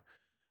issue.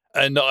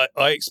 And I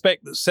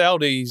expect that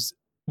Saudis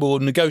will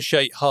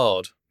negotiate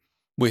hard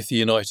with the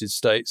United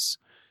States.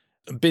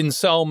 Bin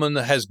Salman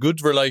has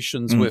good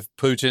relations with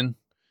Putin.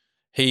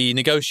 He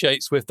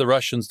negotiates with the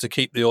Russians to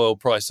keep the oil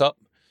price up.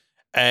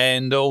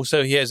 And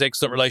also he has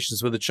excellent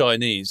relations with the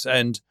Chinese.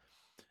 And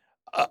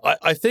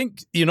I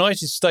think the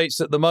United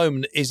States at the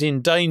moment is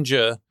in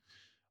danger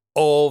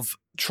of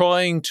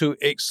trying to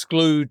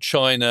exclude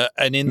China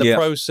and in the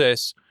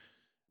process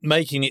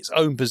making its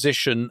own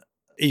position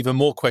even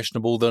more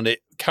questionable than it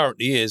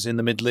currently is in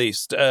the Middle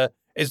East.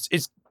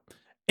 It's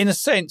in a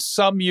sense,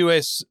 some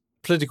US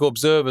political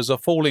observers are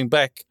falling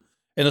back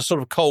in a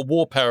sort of Cold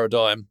War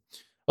paradigm,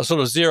 a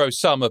sort of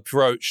zero-sum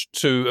approach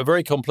to a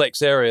very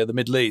complex area, the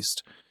Middle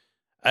East.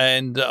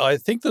 And I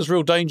think there's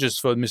real dangers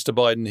for Mr.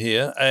 Biden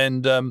here.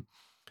 And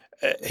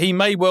he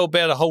may well be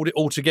able to hold it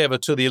all together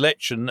to the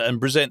election and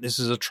present this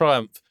as a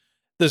triumph.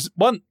 There's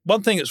one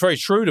thing that's very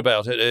shrewd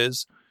about it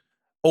is,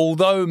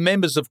 although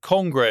members of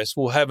Congress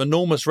will have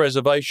enormous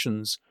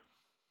reservations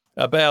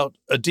about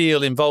a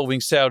deal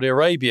involving Saudi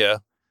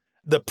Arabia,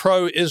 the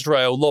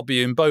pro-Israel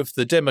lobby in both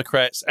the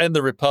Democrats and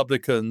the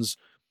Republicans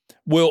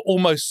will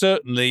almost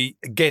certainly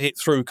get it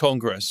through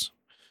Congress.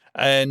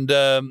 And,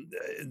 they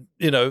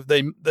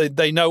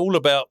know all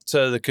about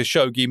the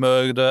Khashoggi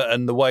murder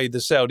and the way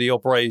the Saudi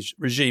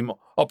regime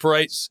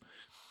operates.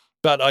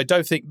 But I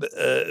don't think,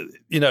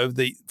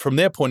 from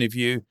their point of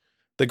view,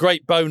 the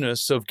great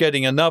bonus of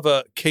getting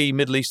another key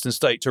Middle Eastern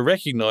state to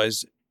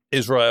recognize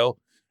Israel,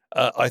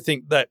 I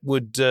think that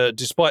would,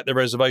 despite the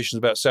reservations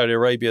about Saudi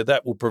Arabia,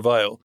 that will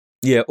prevail.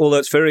 Yeah, although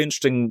it's very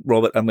interesting,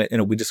 Robert, I mean,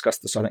 we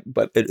discussed this, I think,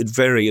 but it's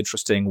very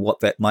interesting what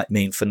that might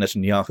mean for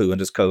Netanyahu and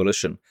his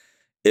coalition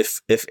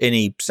if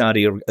any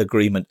Saudi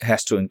agreement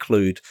has to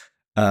include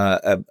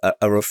a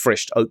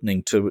refreshed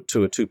opening to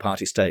a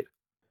two-party state.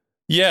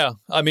 Yeah,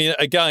 I mean,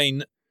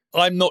 again,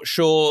 I'm not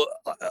sure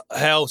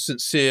how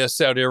sincere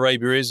Saudi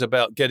Arabia is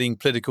about getting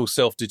political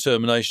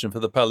self-determination for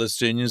the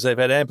Palestinians. They've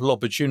had ample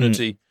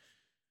opportunity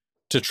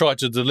to try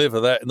to deliver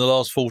that in the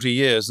last 40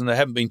 years, and they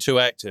haven't been too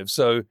active.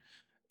 So,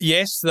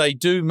 yes, they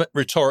do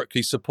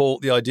rhetorically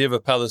support the idea of a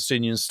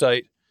Palestinian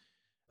state,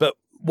 but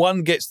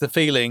one gets the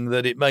feeling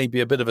that it may be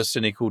a bit of a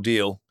cynical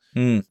deal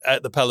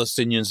at the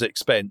Palestinians'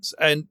 expense.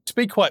 And to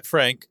be quite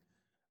frank,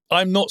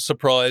 I'm not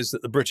surprised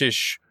that the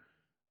British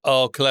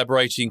are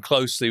collaborating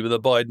closely with the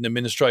Biden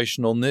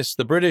administration on this.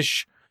 The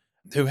British,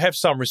 who have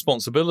some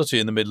responsibility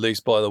in the Middle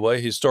East, by the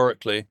way,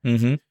 historically,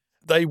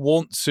 they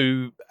want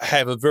to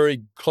have a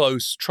very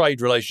close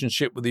trade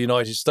relationship with the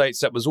United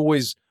States. That was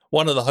always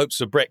one of the hopes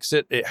of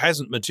Brexit. It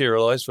hasn't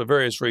materialised for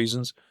various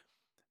reasons.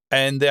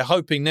 And they're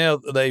hoping now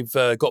that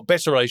they've got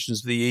better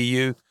relations with the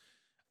EU,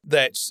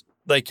 that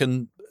they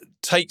can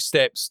take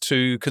steps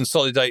to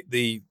consolidate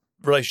the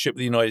relationship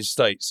with the United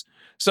States.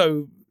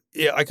 So,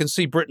 yeah, I can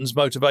see Britain's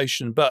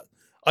motivation, but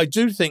I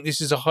do think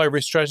this is a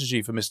high-risk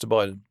strategy for Mr.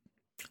 Biden.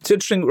 It's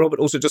interesting, Robert,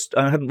 also just,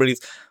 I hadn't really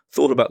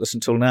thought about this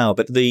until now,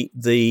 but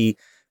the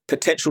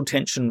potential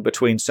tension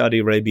between Saudi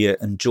Arabia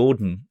and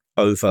Jordan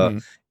over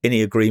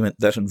any agreement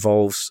that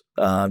involves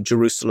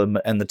Jerusalem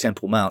and the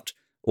Temple Mount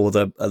or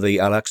the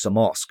Al-Aqsa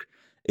Mosque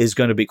is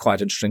going to be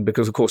quite interesting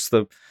because, of course,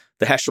 the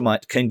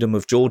Hashemite Kingdom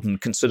of Jordan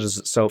considers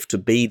itself to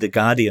be the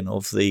guardian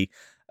of the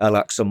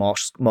Al-Aqsa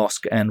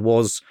Mosque and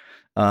was,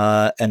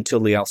 until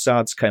the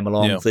Al-Sads came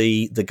along,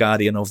 the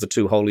guardian of the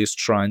two holiest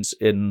shrines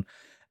in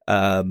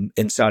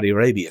Saudi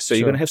Arabia. So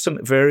you're going to have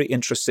some very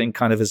interesting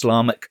kind of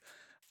Islamic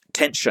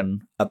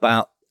tension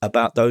about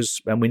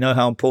those, and we know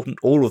how important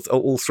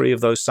all three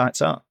of those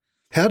sites are.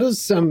 How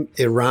does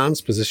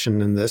Iran's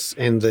position in this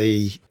and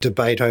the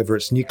debate over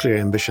its nuclear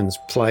ambitions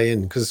play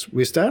in? Because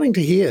we're starting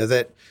to hear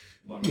that,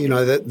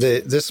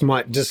 that this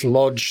might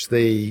dislodge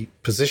the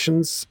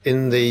positions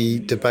in the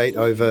debate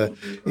over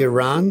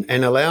Iran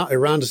and allow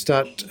Iran to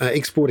start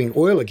exporting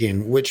oil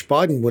again, which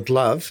Biden would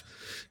love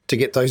to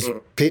get those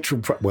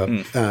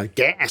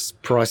gas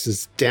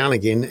prices down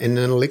again in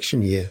an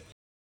election year.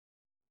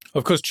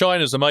 Of course,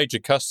 China's a major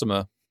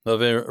customer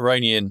of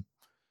Iranian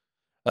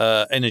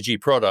energy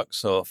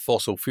products or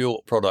fossil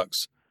fuel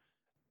products.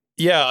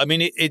 Yeah, I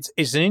mean,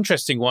 it's an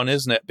interesting one,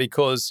 isn't it?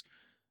 Because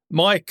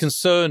my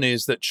concern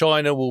is that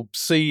China will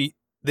see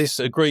this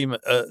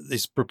agreement,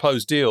 this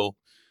proposed deal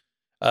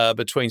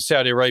between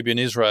Saudi Arabia and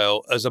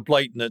Israel as a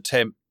blatant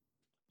attempt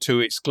to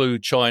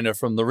exclude China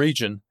from the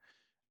region,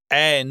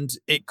 and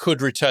it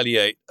could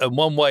retaliate. And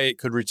one way it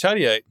could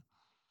retaliate,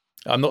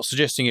 I'm not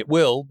suggesting it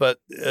will, but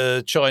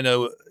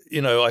China,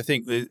 I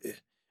think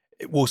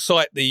it will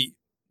cite the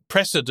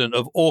precedent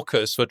of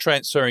AUKUS for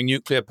transferring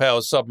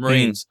nuclear-powered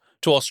submarines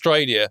to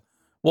Australia.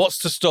 What's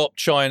to stop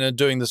China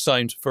doing the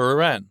same for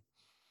Iran?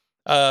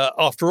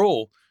 After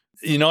all,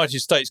 the United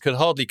States could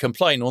hardly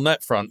complain on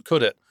that front,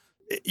 could it?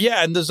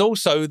 Yeah, and there's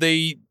also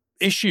the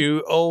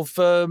issue of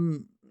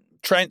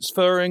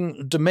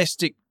transferring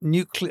domestic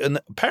nuclear, and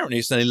apparently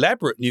it's an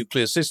elaborate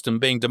nuclear system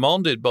being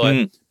demanded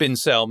by bin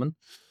Salman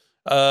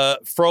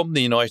from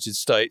the United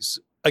States.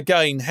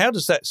 Again, how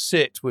does that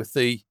sit with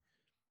the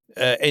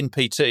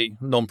NPT,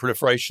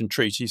 Non-Proliferation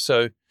Treaty?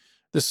 So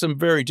there's some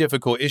very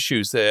difficult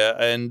issues there.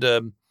 And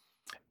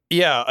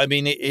I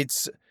mean,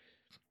 it's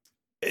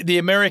the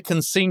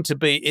Americans seem to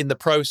be in the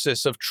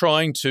process of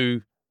trying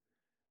to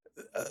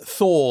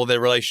thaw their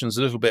relations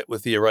a little bit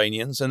with the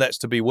Iranians, and that's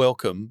to be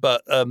welcome.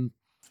 But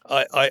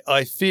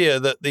I fear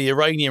that the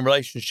Iranian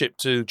relationship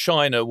to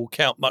China will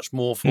count much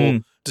more for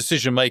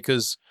decision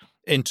makers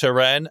in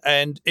Tehran.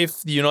 And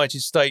if the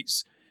United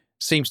States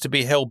seems to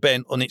be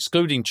hell-bent on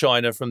excluding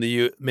China from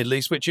the Middle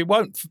East, which it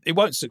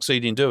won't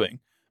succeed in doing,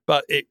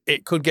 but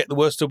it could get the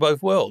worst of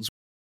both worlds.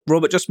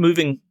 Robert, just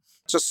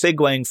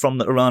segueing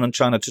from Iran and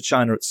China to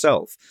China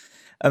itself.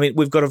 I mean,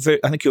 we've got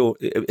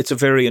it's a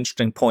very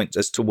interesting point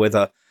as to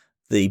whether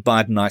the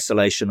Biden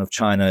isolation of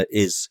China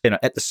is,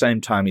 at the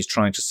same time he's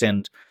trying to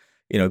send,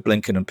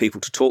 Blinken and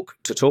people to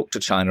talk to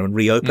China and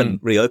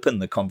reopen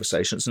the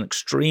conversation. It's an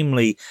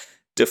extremely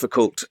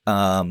difficult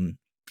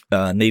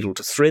needle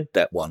to thread,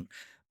 that one.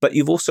 But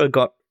you've also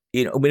got,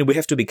 we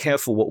have to be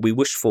careful what we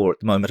wish for at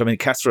the moment. I mean,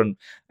 Catherine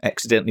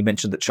accidentally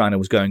mentioned that China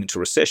was going into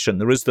recession.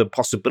 There is the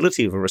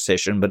possibility of a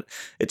recession, but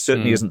it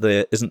certainly isn't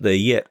there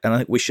yet. And I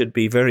think we should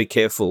be very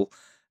careful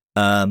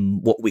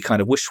what we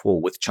kind of wish for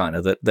with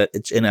China, that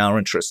it's in our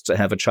interest to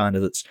have a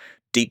China that's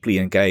deeply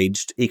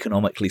engaged,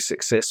 economically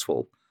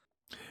successful.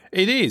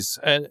 It is.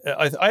 And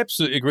I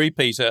absolutely agree,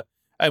 Peter.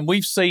 And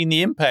we've seen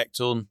the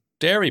impact on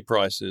dairy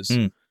prices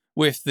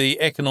with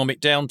the economic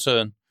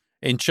downturn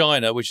in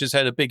China, which has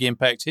had a big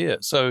impact here.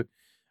 So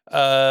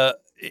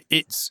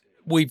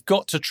we've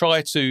got to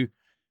try to,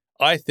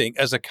 I think,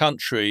 as a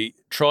country,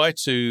 try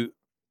to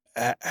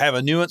have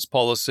a nuanced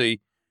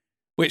policy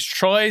which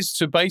tries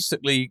to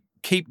basically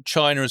keep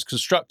China as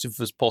constructive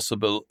as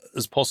possible,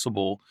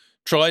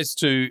 tries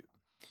to,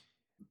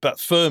 but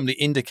firmly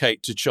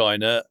indicate to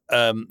China,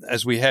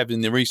 as we have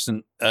in the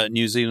recent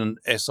New Zealand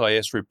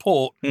SIS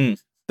report,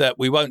 that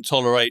we won't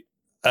tolerate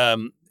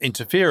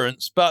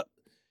interference, but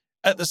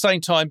at the same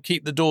time,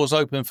 keep the doors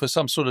open for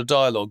some sort of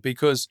dialogue,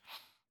 because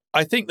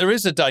I think there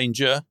is a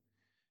danger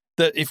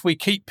that if we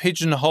keep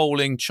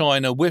pigeonholing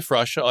China with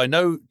Russia, I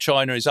know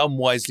China is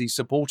unwisely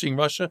supporting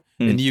Russia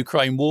in the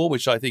Ukraine war,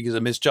 which I think is a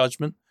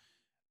misjudgment.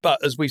 But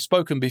as we've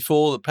spoken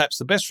before, that perhaps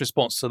the best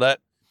response to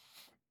that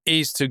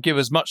is to give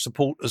as much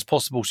support as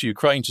possible to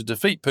Ukraine to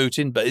defeat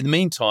Putin, but in the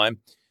meantime,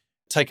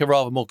 take a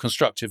rather more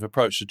constructive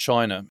approach to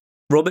China.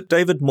 Robert,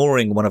 David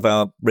Mooring, one of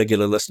our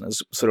regular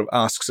listeners, sort of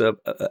asks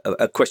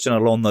a question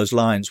along those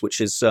lines, which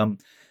is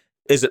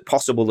it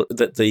possible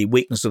that the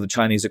weakness of the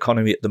Chinese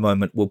economy at the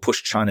moment will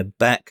push China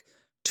back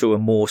to a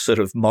more sort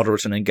of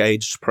moderate and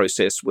engaged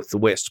process with the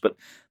West? But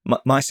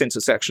my sense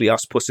is actually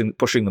us pushing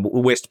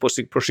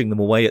them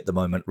away at the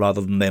moment, rather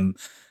than them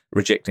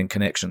rejecting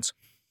connections.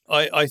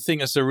 I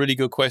think that's a really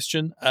good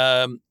question.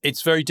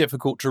 It's very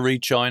difficult to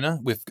read China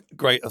with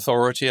great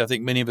authority. I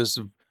think many of us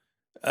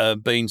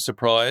have been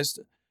surprised.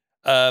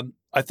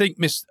 I think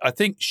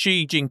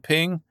Xi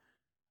Jinping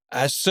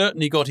has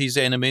certainly got his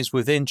enemies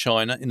within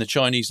China, in the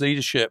Chinese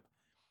leadership.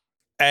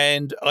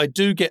 And I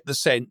do get the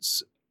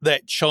sense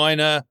that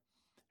China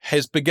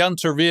has begun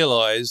to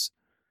realize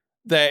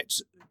that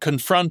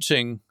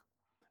confronting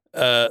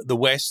the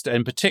West,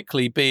 and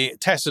particularly be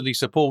tacitly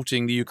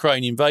supporting the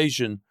Ukraine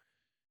invasion,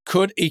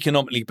 could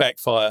economically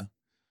backfire.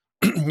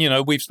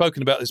 We've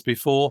spoken about this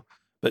before,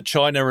 but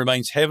China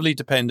remains heavily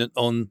dependent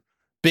on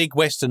big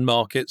Western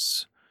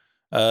markets,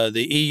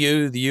 the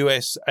EU, the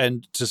US,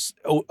 and to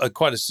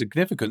quite a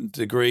significant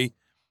degree,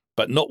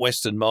 but not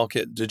Western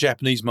market, the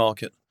Japanese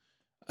market.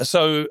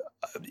 So,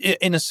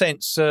 in a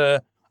sense,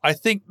 I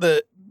think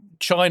that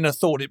China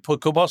thought it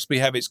could possibly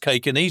have its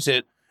cake and eat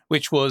it,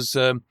 which was,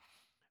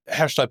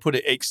 how should I put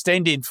it,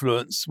 extend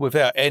influence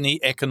without any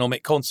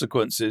economic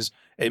consequences.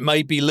 It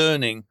may be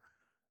learning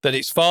that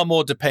it's far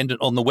more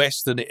dependent on the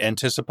West than it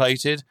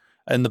anticipated.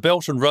 And the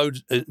Belt and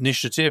Road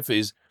Initiative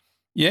is,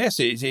 yes,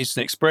 it's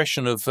an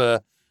expression of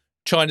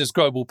China's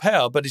global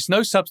power, but it's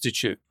no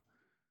substitute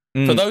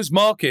for those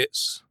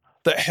markets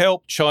that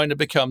help China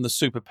become the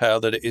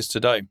superpower that it is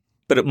today.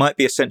 But it might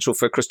be essential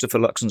for Christopher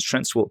Luxon's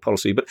transport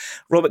policy. But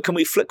Robert, can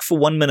we flick for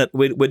 1 minute?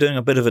 We're doing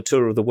a bit of a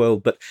tour of the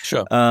world, but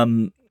sure.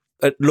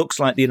 It looks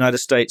like the United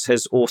States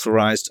has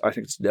authorized, I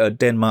think it's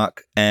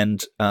Denmark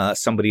and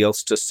somebody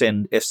else, to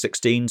send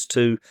F-16s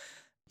to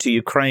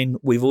Ukraine.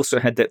 We've also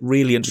had that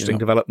really interesting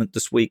development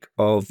this week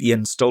of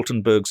Jens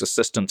Stoltenberg's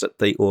assistant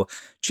or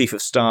chief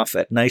of staff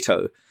at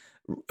NATO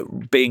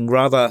being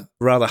rather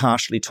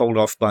harshly told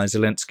off by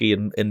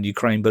Zelensky in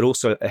Ukraine, but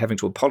also having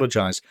to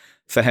apologize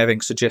for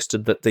having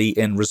suggested that the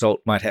end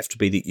result might have to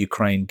be that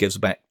Ukraine gives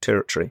back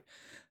territory.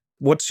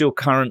 What's your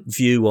current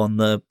view on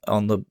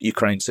the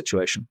Ukraine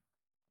situation?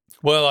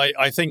 Well,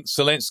 I think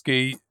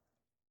Zelensky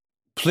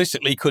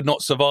politically could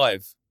not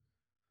survive.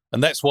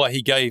 And that's why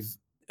he gave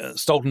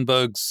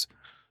Stoltenberg's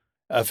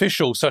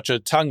official such a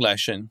tongue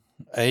lashing.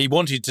 He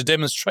wanted to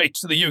demonstrate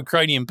to the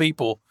Ukrainian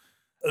people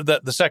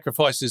that the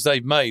sacrifices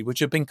they've made, which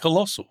have been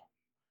colossal,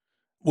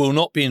 will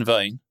not be in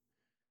vain,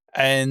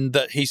 and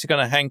that he's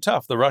going to hang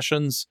tough. The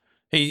Russians,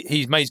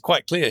 he's made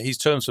quite clear his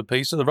terms for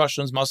peace, so the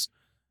Russians must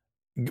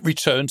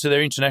return to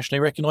their internationally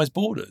recognised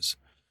borders.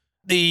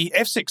 The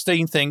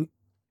F-16 thing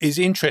is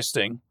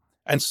interesting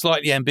and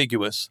slightly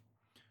ambiguous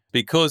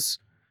because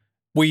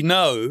we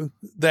know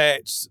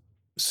that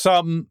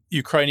some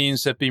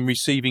Ukrainians have been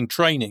receiving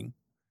training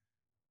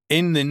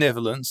in the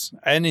Netherlands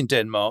and in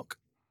Denmark,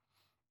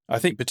 I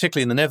think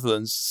particularly in the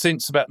Netherlands,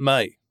 since about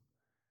May.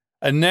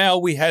 And now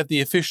we have the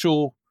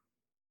official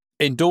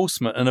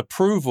endorsement and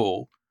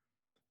approval,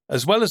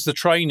 as well as the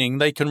training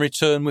they can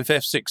return with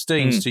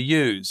F-16s to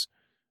use.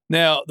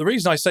 Now, the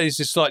reason I say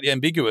this is slightly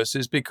ambiguous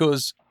is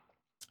because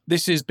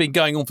this has been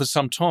going on for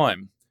some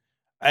time.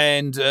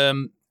 And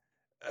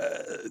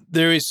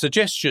there is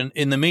suggestion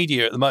in the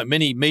media at the moment,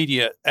 many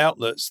media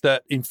outlets,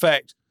 that in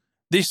fact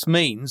this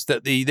means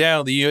that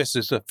now the US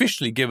has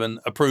officially given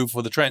approval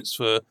for the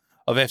transfer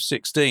of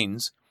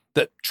F-16s,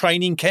 that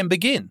training can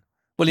begin.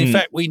 Well, in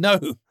fact, we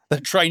know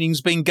that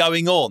training's been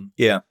going on.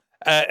 Yeah.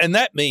 And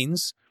that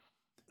means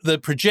the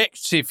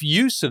projected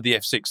use of the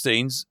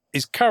F-16s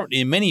is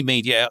currently in many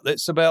media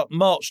outlets about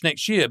March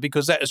next year,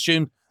 because that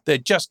assumes they're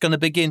just going to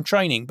begin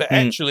training. But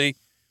actually,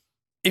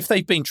 if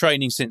they've been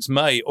training since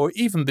May or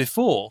even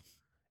before,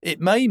 it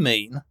may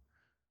mean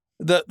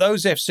that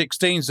those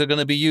F-16s are going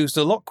to be used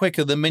a lot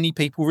quicker than many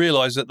people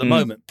realise at the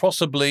moment,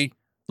 possibly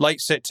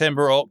late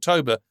September or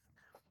October.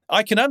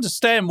 I can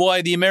understand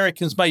why the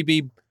Americans may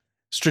be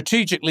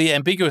strategically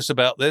ambiguous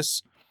about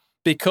this,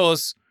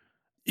 because,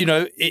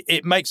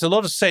 it makes a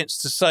lot of sense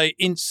to say,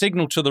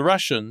 signal to the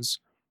Russians,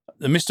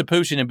 Mr.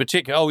 Putin in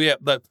particular,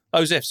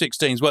 those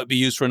F-16s won't be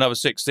used for another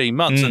 16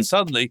 months. And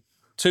suddenly,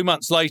 2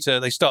 months later,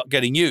 they start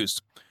getting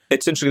used.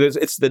 It's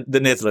interesting. It's the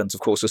Netherlands,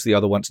 of course, is the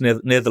other one.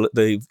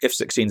 The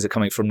F-16s are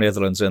coming from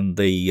Netherlands and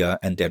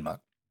Denmark.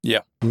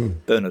 Yeah.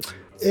 Bernard.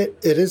 It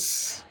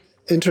is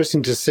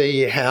interesting to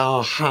see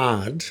how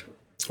hard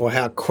or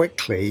how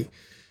quickly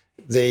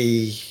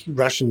the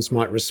Russians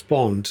might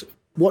respond.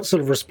 What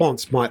sort of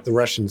response might the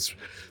Russians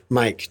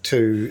make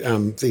to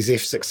these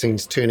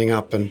F-16s turning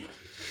up and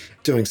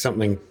doing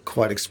something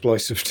quite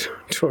explosive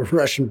to a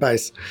Russian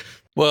base?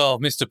 Well,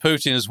 Mr.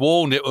 Putin has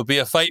warned it would be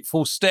a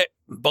fateful step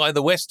by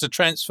the West to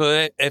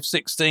transfer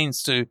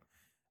F-16s to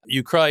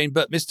Ukraine.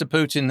 But Mr.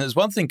 Putin, there's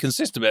one thing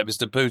consistent about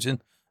Mr. Putin.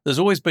 There's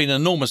always been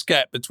an enormous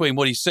gap between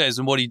what he says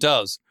and what he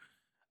does.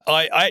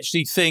 I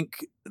actually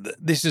think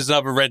this is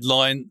another red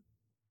line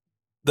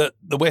that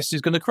the West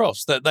is going to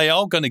cross, that they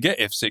are going to get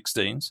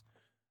F-16s.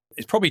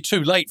 It's probably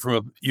too late from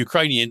a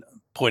Ukrainian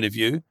point of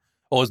view,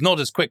 or it's not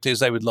as quickly as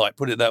they would like,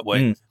 put it that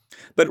way.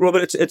 But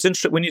Robert, it's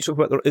interesting when you talk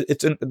about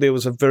there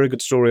was a very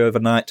good story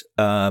overnight,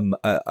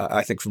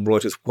 I think from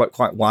Reuters,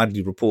 quite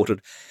widely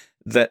reported,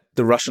 that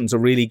the Russians are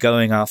really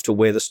going after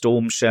where the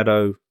Storm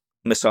Shadow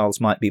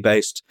missiles might be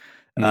based,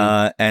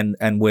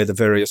 and where the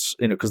various,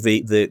 because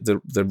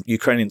the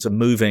Ukrainians are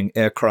moving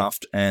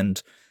aircraft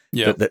and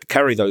that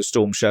carry those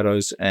Storm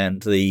Shadows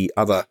and the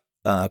other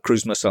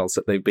cruise missiles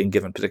that they've been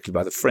given, particularly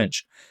by the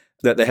French,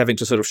 that they're having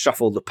to sort of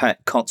shuffle the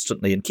pack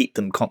constantly and keep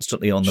them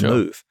constantly on the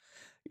move.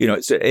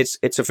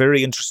 It's a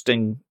very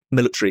interesting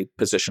military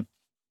position.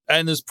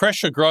 And there's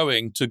pressure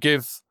growing to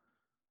give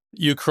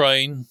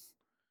Ukraine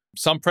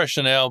some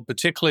pressure now,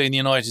 particularly in the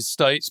United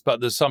States, but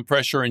there's some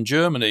pressure in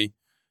Germany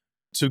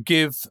to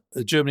give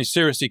Germany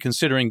seriously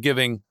considering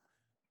giving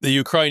the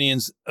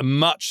Ukrainians a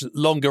much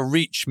longer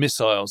reach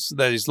missiles,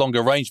 that is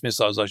longer range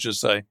missiles, I should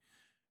say,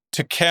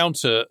 to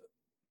counter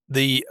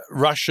the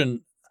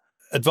Russian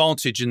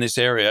advantage in this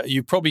area.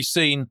 You've probably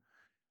seen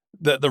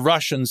that the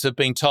Russians have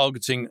been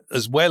targeting,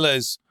 as well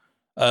as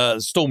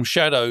Storm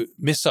Shadow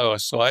missile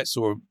sites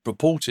or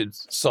purported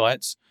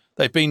sites,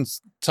 they've been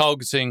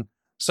targeting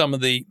some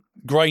of the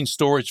grain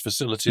storage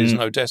facilities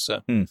in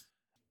Odessa.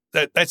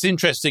 That's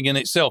interesting in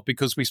itself,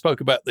 because we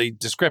spoke about the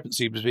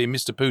discrepancy between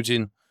Mr.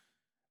 Putin,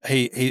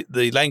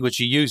 the language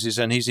he uses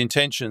and his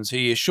intentions.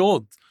 He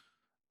assured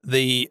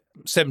the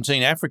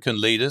 17 African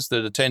leaders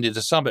that attended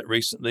a summit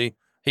recently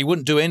he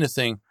wouldn't do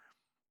anything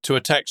to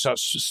attack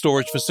such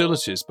storage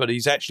facilities, but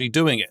he's actually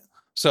doing it.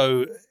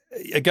 So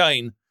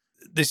again,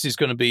 this is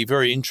going to be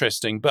very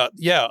interesting. But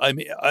yeah, I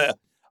mean,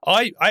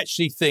 I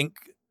actually think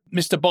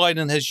Mr.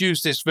 Biden has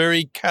used this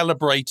very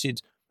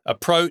calibrated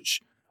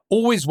approach,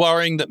 always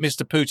worrying that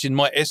Mr. Putin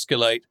might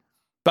escalate,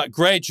 but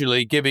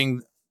gradually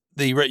giving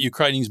the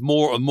Ukrainians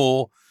more and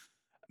more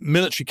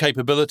military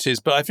capabilities.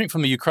 But I think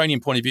from the Ukrainian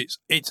point of view,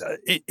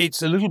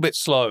 it's a little bit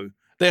slow.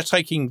 They're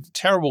taking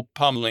terrible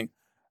pummeling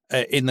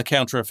in the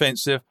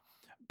counteroffensive,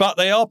 but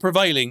they are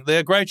prevailing.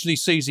 They're gradually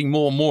seizing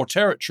more and more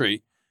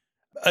territory.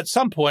 At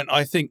some point,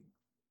 I think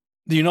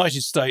the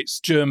United States,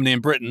 Germany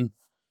and Britain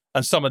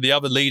and some of the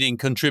other leading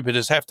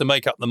contributors have to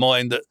make up the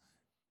mind that,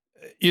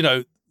 you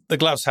know, the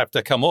gloves have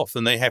to come off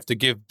and they have to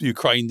give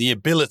Ukraine the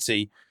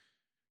ability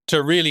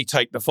to really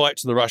take the fight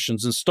to the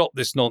Russians and stop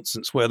this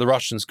nonsense where the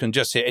Russians can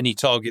just hit any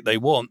target they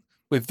want.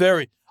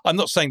 I'm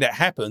not saying that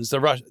happens.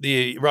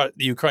 The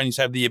Ukrainians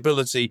have the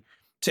ability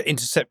to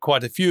intercept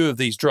quite a few of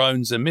these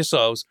drones and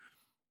missiles,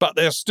 but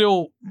they're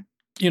still,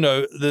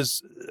 they're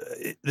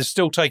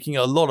still taking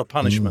a lot of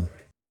punishment.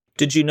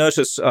 Did you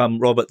notice,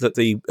 Robert, that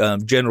the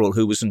general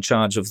who was in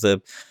charge of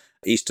the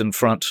Eastern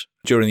Front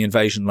during the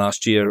invasion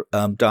last year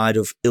died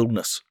of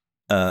illness,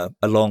 a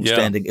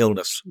long-standing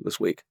illness this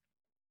week?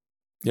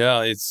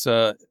 Yeah,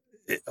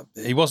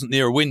 he wasn't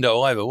near a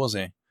window either, was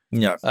he?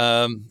 No.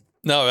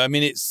 No, I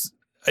mean,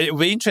 it would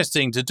be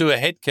interesting to do a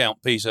head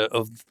count, Peter,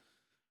 of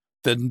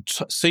the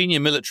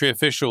senior military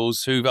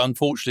officials who've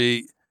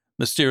unfortunately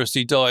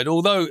mysteriously died.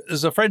 Although,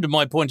 as a friend of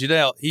mine pointed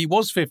out, he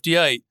was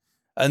 58,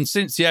 and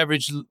since the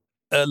average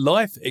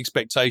life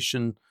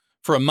expectation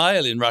for a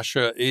male in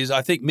Russia is,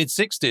 I think,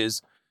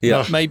 mid-60s,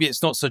 maybe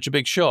it's not such a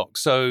big shock.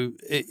 So,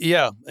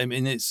 maybe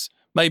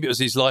it was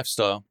his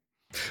lifestyle.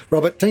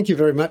 Robert, thank you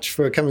very much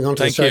for coming on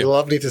to the show.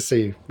 Lovely to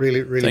see you.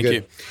 Really, really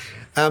good.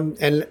 Thank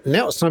you. And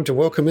now it's time to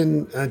welcome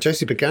in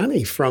Josie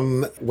Pagani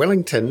from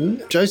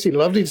Wellington. Josie,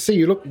 lovely to see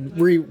you. Look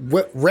really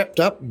wrapped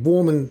up,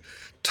 warm and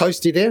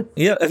toasty there.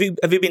 Yeah. Have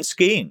you been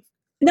skiing?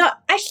 No,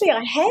 actually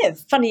I have.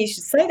 Funny you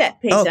should say that,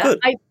 Peter. Oh,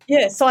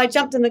 good. So I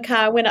jumped in the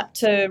car, went up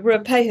to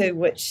Ruapehu,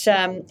 which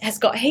has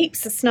got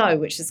heaps of snow,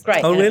 which is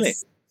great. Oh, really?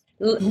 It's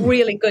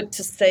really good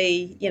to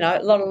see, a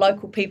lot of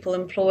local people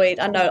employed.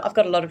 I know I've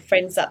got a lot of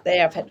friends up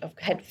there. I've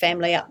had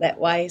family up that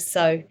way.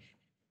 So,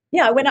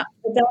 yeah, I went up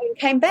for the day and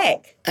came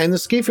back. And the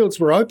ski fields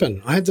were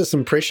open. I had this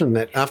impression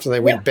that after they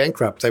went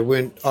bankrupt, they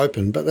weren't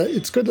open, but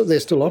it's good that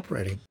they're still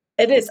operating.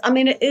 It is. I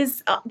mean, it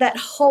is that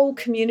whole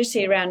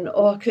community around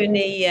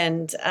Ohakuni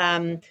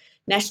and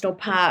National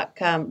Park,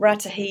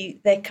 Ratahi,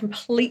 they're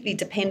completely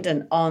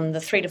dependent on the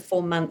 3 to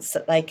 4 months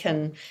that they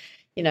can,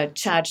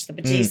 charge the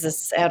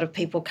bejesus out of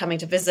people coming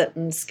to visit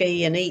and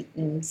ski and eat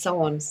and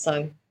so on.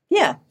 So,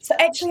 yeah. So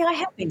actually I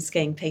have been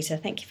skiing, Peter.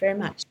 Thank you very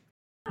much.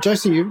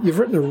 Josie, you've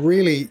written a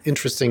really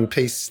interesting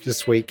piece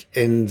this week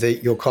in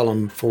your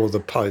column for The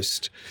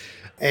Post.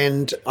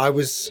 And I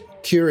was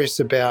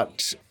curious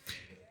about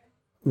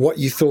what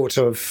you thought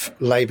of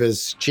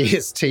Labor's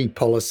GST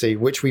policy,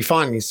 which we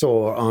finally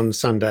saw on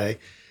Sunday,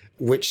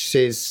 which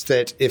says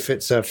that if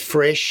it's a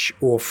fresh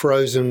or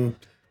frozen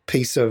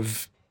piece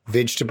of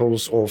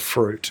vegetables or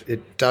fruit,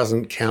 it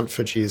doesn't count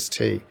for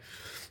GST,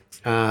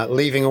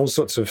 leaving all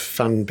sorts of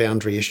fun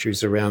boundary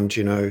issues around,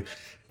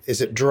 is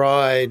it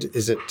dried?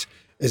 Is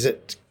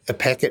it a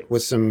packet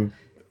with some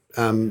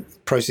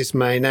processed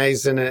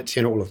mayonnaise in it?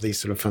 All of these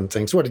sort of fun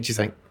things. What did you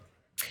think?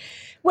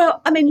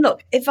 Well, I mean,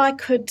 look, if I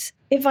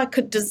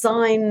could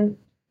design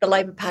the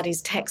Labor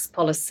Party's tax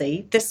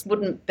policy, this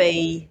wouldn't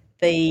be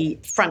the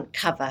front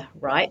cover,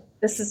 right?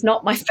 This is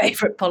not my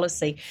favourite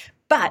policy.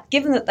 But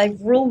given that they've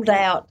ruled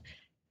out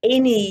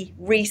any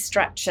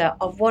restructure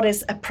of what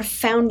is a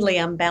profoundly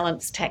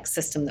unbalanced tax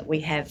system that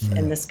we have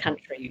in this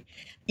country,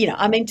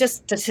 just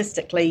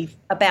statistically,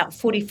 about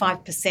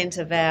 45%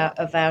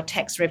 of our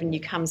tax revenue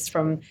comes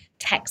from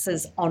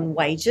taxes on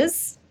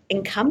wages,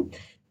 income.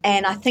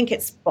 And I think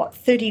it's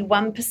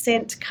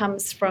 31%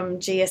 comes from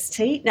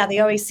GST. Now, the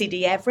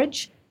OECD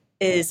average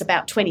is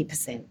about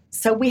 20%.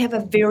 So we have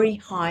a very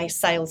high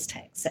sales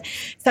tax.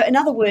 So in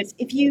other words,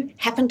 if you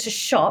happen to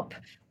shop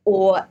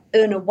or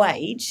earn a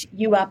wage,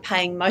 you are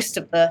paying most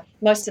of the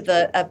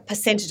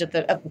percentage of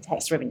the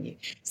tax revenue.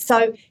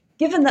 So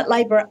given that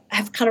Labor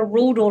have kind of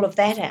ruled all of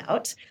that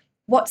out,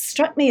 what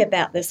struck me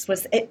about this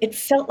was it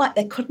felt like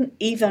they couldn't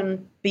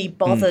even be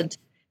bothered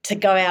to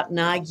go out and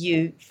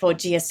argue for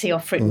GST or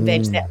fruit and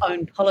veg, their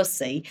own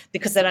policy,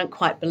 because they don't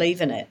quite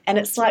believe in it. And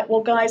it's like,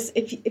 well, guys,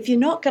 if you're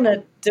not going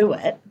to do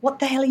it, what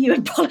the hell are you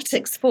in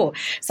politics for?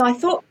 So I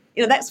thought,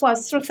 that's why I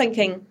was sort of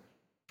thinking,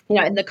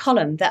 in the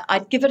column that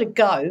I'd give it a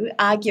go,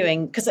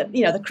 arguing, because,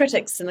 the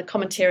critics and the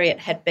commentariat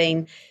had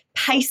been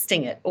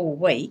pasting it all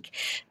week.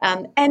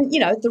 And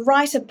the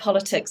right of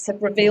politics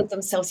have revealed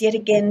themselves yet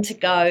again to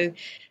go,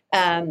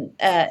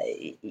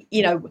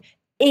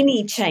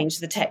 any change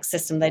to the tax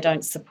system they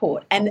don't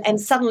support,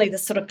 and suddenly the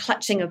sort of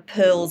clutching of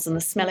pearls and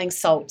the smelling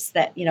salts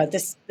that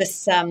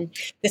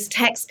this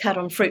tax cut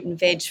on fruit and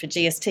veg for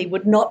GST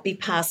would not be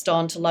passed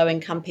on to low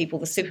income people.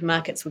 The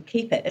supermarkets would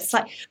keep it. It's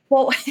like,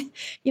 well,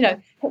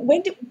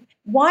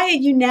 why are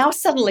you now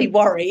suddenly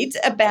worried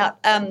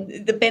about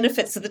the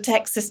benefits of the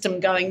tax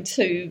system going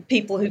to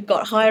people who've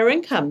got higher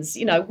incomes?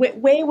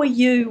 Where were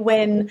you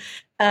when?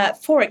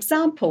 For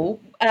example,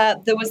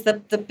 there was the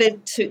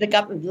bid to the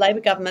Labor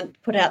government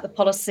put out the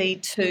policy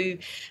to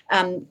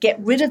get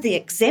rid of the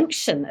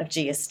exemption of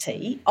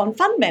GST on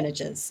fund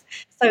managers.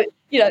 So,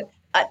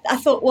 I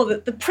thought, well,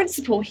 the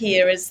principle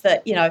here is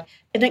that,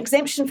 an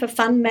exemption for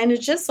fund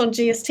managers on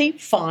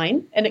GST,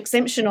 fine. An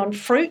exemption on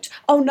fruit,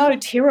 oh no,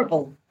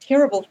 terrible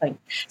thing.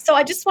 So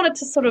I just wanted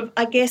to sort of,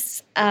 I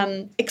guess,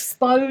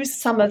 expose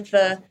some of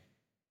the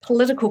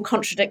political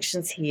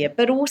contradictions here,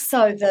 but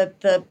also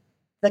the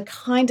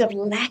kind of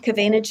lack of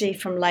energy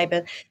from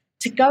Labor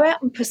to go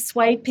out and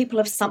persuade people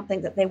of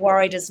something that they're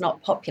worried is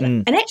not popular.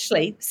 And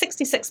actually,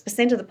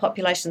 66% of the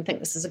population think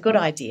this is a good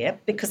idea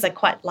because they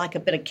quite like a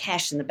bit of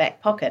cash in the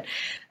back pocket.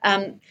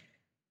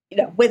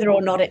 Whether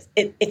or not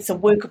it's a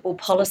workable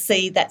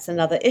policy, that's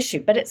another issue,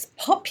 but it's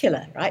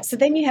popular, right? So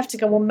then you have to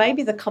go, well,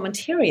 maybe the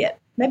commentariat,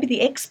 maybe the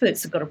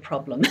experts have got a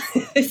problem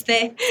if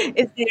they're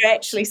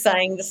actually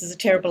saying this is a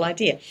terrible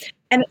idea.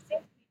 And it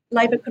seems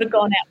Labor could have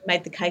gone out and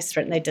made the case for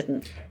it, and they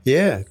didn't.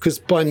 Yeah, because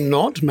by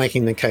not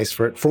making the case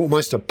for it, for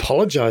almost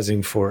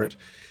apologising for it,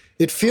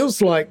 it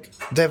feels like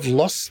they've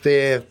lost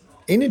their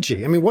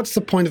energy. I mean, what's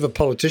the point of a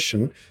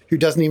politician who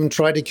doesn't even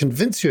try to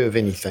convince you of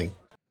anything?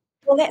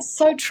 Well, that's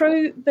so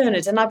true,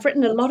 Bernard, and I've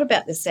written a lot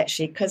about this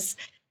actually because,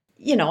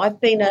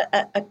 I've been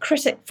a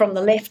critic from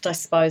the left, I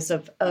suppose,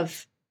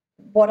 of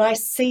what I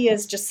see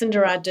as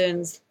Jacinda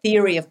Ardern's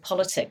theory of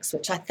politics,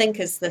 which I think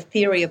is the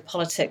theory of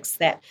politics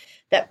that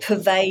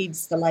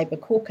pervades the Labor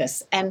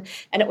caucus. And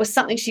it was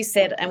something she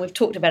said, and we've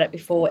talked about it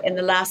before, in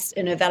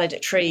her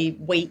valedictory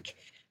week.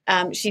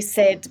 She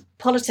said,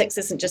 politics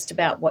isn't just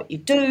about what you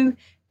do,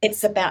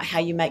 it's about how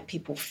you make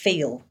people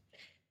feel.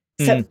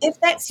 So if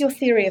that's your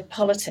theory of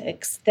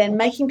politics, then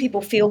making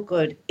people feel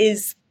good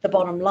is the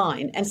bottom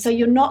line. And so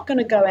you're not going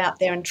to go out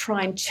there and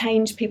try and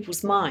change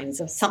people's minds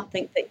of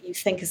something that you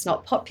think is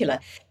not popular.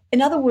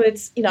 In other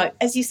words,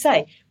 as you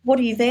say, what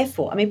are you there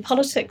for? I mean,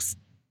 politics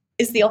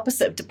is the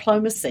opposite of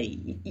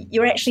diplomacy.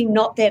 You're actually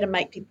not there to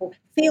make people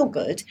feel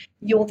good.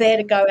 You're there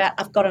to go out,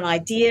 I've got an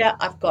idea,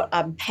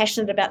 I'm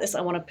passionate about this,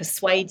 I want to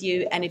persuade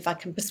you, and if I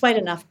can persuade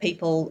enough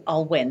people,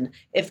 I'll win.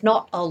 If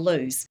not, I'll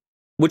lose.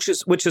 Which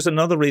is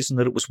another reason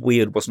that it was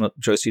weird, wasn't it,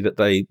 Josie, that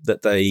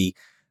they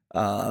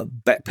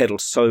backpedaled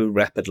so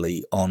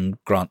rapidly on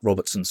Grant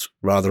Robertson's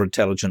rather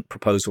intelligent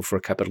proposal for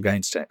a capital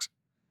gains tax.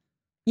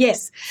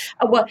 Yes.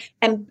 Well,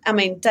 and I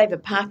mean,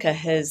 David Parker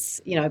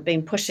has,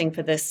 been pushing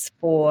for this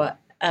for,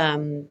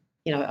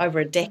 over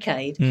a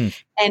decade.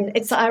 And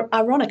it's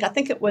ironic. I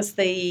think it was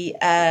the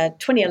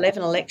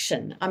 2011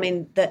 election. I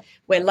mean,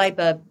 where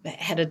Labor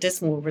had a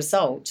dismal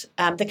result.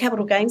 The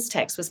capital gains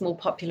tax was more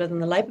popular than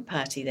the Labor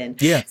Party then.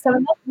 Yeah. So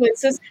in other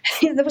words,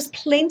 there was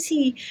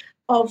plenty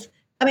of.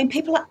 I mean,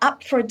 people are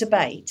up for a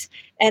debate,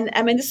 and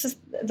I mean, this is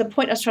the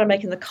point I was trying to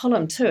make in the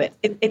column too.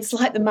 It's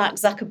like the Mark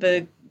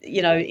Zuckerberg,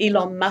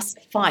 Elon Musk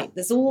fight.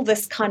 There's all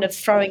this kind of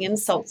throwing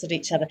insults at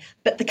each other,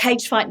 but the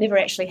cage fight never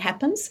actually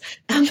happens.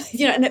 And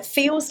it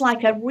feels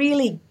like a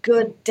really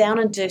good down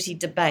and dirty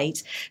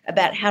debate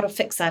about how to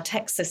fix our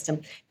tax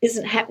system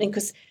isn't happening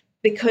because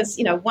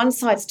one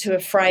side's too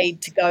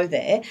afraid to go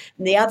there,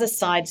 and the other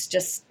side's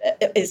just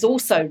is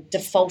also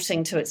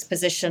defaulting to its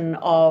position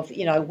of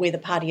we're the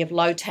party of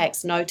low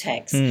tax, no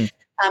tax, and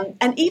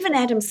even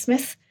Adam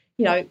Smith,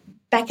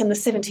 back in the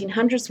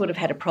 1700s would have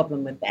had a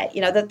problem with that.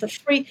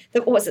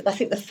 I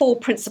think the four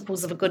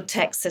principles of a good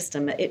tax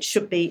system. It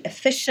should be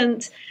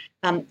efficient,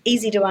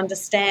 easy to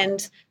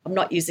understand. I'm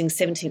not using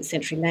 17th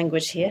century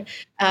language here.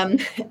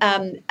 And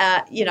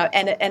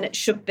it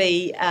should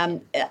be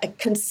a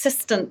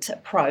consistent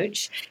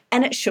approach,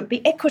 and it should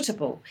be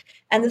equitable.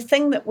 And the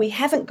thing that we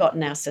haven't got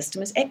in our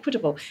system is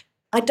equitable.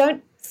 I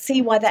don't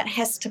see why that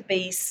has to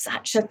be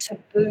such a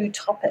taboo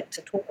topic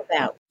to talk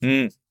about.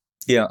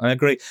 Yeah, I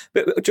agree.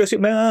 But Josie,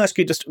 may I ask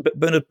you just,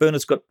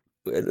 Bernard's got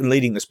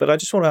leading this, but I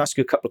just want to ask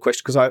you a couple of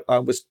questions because I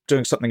was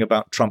doing something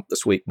about Trump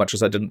this week, much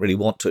as I didn't really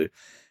want to.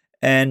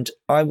 And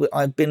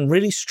I've been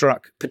really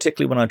struck,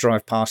 particularly when I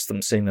drive past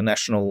them, seeing the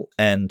National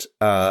and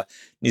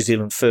New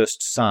Zealand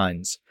First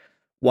signs,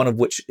 one of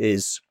which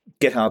is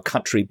get our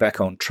country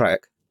back on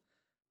track,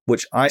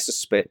 which I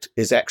suspect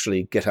is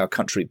actually get our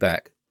country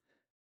back.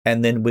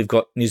 And then we've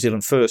got New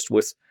Zealand First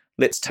with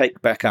let's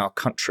take back our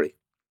country.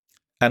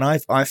 And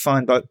I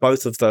find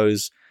both of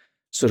those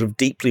sort of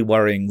deeply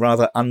worrying,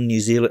 rather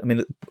un-New Zealand. I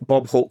mean,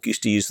 Bob Hawke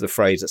used to use the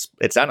phrase,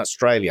 it's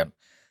un-Australian,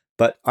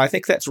 but I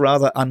think that's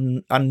rather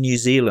un-New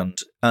Zealand.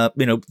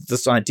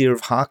 This idea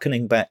of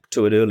hearkening back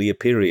to an earlier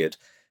period.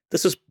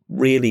 This is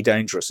really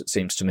dangerous, it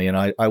seems to me, and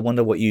I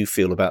wonder what you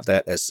feel about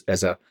that as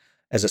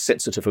a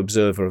sensitive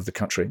observer of the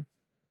country.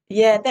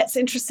 Yeah, that's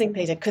interesting,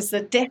 Peter, because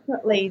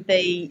definitely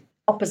the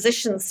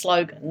opposition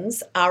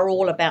slogans are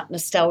all about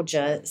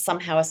nostalgia,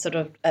 somehow a sort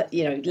of,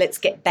 let's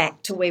get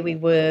back to where we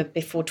were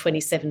before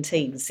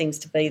 2017 seems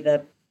to be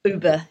the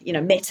uber,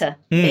 meta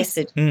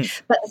message.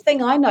 But the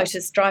thing I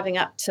noticed driving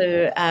up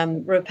to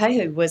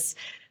Ruapehu was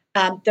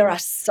there are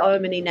so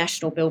many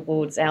national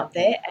billboards out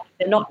there.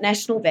 They're not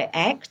national, they're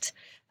ACT.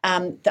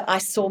 That I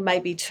saw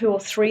maybe 2 or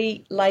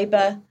 3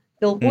 Labour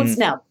billboards.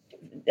 Now,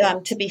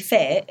 to be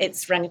fair,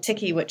 it's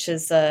Rangitikei, which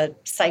is a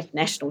safe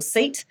national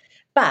seat.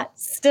 But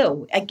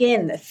still,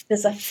 again,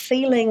 there's a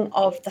feeling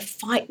of the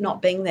fight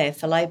not being there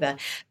for Labour.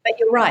 But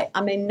you're right.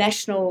 I mean,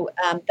 national,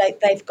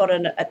 they've got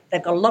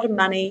a lot of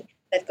money.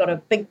 They've got a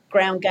big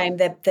ground game.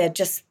 They're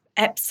just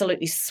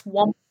absolutely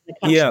swamped in the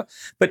country. Yeah,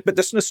 but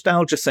this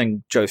nostalgia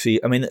thing,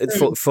 Josie. I mean,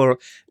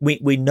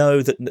 we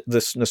know that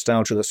this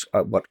nostalgia, this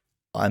what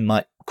I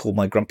might call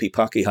my grumpy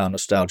Pākehā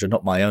nostalgia,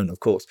 not my own, of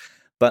course,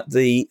 but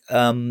the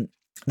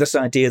this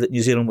idea that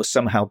New Zealand was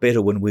somehow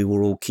better when we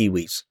were all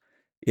Kiwis.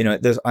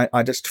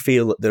 I just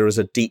feel that there is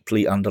a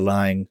deeply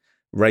underlying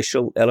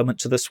racial element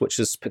to this, which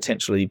is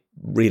potentially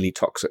really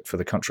toxic for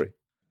the country.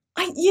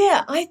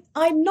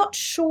 I'm not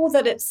sure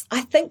that it's.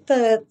 I think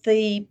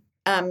the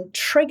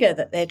trigger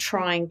that they're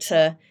trying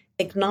to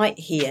ignite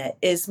here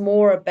is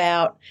more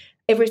about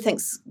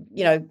everything's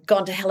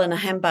gone to hell in a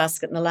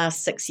handbasket in the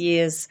last 6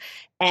 years,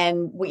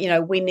 and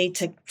we need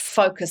to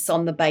focus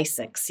on the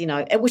basics.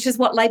 Which is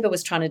what Labor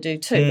was trying to do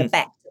too. The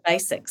back to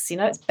basics.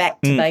 It's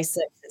back to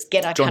basics. It's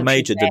get our John country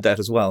Major back. did that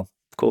as well.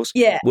 Of course,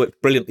 yeah,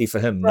 worked brilliantly for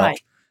him.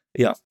 Right.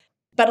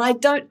 But I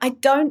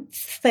don't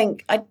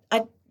think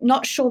I'm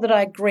not sure that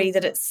I agree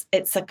that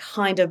it's a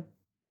kind of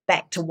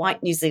back to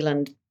white New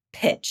Zealand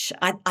pitch.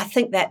 I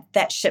think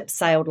that ship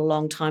sailed a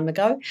long time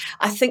ago.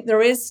 I think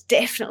there is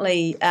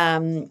definitely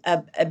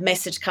a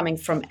message coming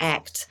from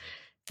ACT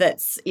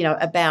that's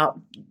about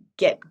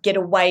get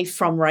away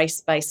from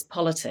race-based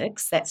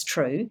politics. That's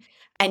true.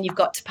 And you've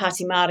got Te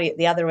Pāti Māori at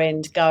the other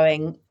end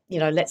going,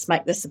 let's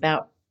make this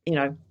about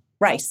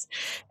race.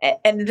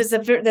 And there's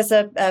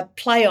a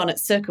play on at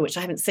Circa, which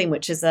I haven't seen,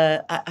 which is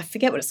I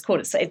forget what it's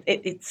called.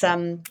 It's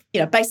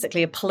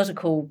basically a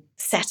political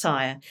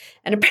satire.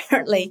 And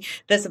apparently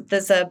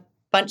there's a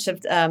bunch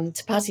of Te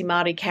Pāti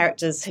Māori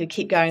characters who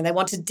keep going. They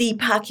want to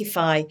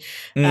de-Pākify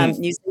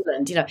New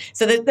Zealand,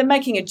 So they're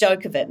making a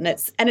joke of it,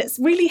 and it's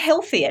really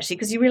healthy actually,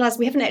 because you realise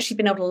we haven't actually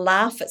been able to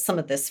laugh at some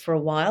of this for a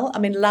while. I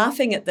mean,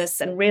 laughing at this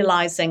and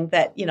realising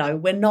that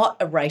we're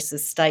not a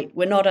racist state.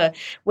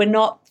 We're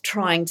not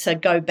trying to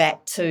go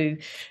back to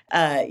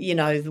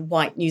the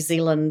white New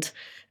Zealand.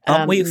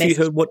 If you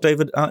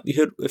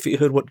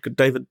heard what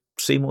David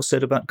Seymour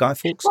said about Guy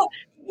Fawkes? Well,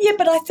 yeah,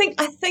 but I think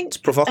it's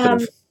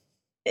provocative.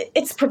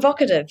 It's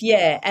provocative,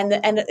 yeah, and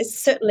it's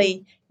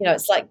certainly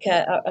it's like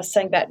I was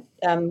saying about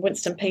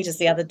Winston Peters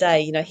the other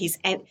day.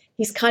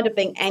 He's kind of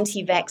being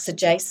anti-vax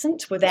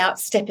adjacent without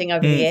stepping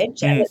over the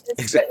edge, and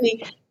it's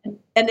certainly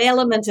an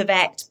element of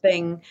ACT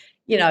being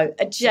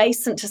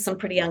adjacent to some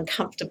pretty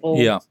uncomfortable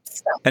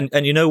stuff. And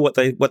what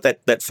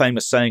that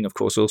famous saying, of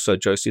course, also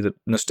Josie, that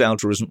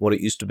nostalgia isn't what it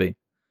used to be.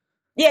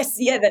 Yes,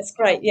 yeah, that's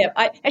great. Yeah,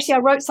 I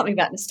wrote something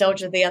about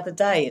nostalgia the other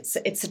day.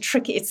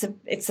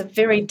 It's a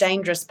very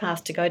dangerous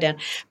path to go down.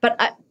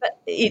 But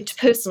it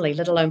personally,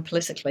 let alone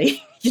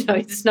politically,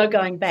 there's no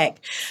going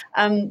back.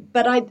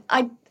 But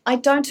I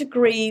don't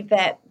agree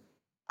that.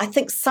 I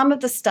think some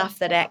of the stuff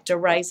that ACT are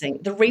raising,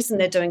 the reason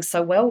they're doing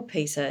so well,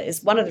 Peter,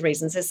 is one of the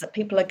reasons is that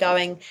people are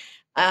going.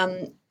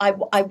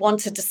 I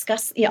want to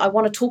discuss, I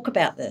want to talk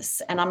about this,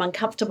 and I'm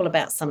uncomfortable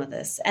about some of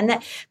this. And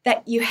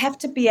that you have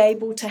to be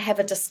able to have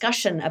a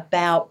discussion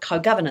about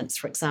co-governance,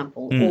 for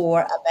example,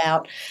 or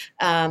about,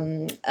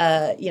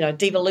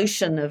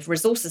 devolution of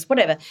resources,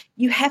 whatever.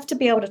 You have to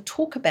be able to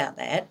talk about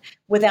that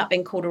without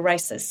being called a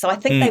racist. So I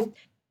think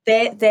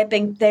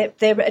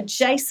they're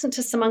adjacent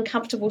to some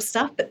uncomfortable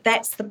stuff, but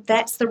that's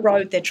the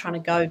road they're trying to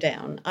go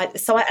down. I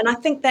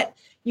think that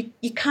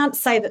you can't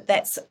say that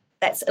that's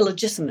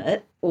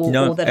illegitimate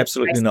or that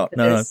absolutely not.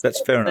 No,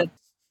 that's fair enough.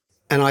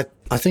 And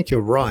I think you're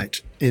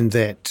right in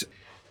that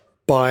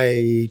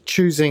by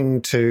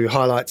choosing to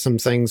highlight some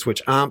things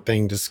which aren't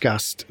being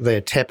discussed,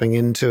 they're tapping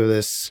into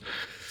this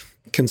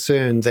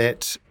concern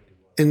that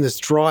in this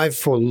drive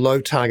for low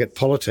target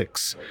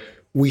politics,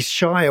 we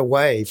shy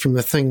away from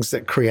the things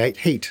that create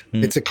heat.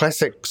 It's a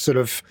classic sort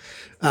of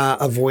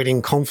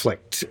avoiding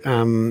conflict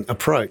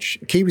approach.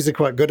 Kiwis are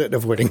quite good at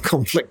avoiding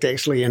conflict,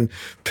 actually, in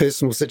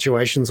personal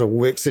situations or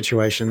work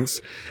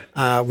situations.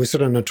 We're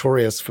sort of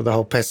notorious for the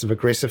whole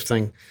passive-aggressive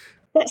thing.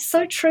 That's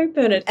so true,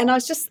 Bernard. And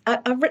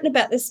I've written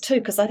about this too,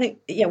 because I think,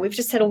 we've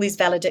just had all these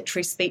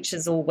valedictory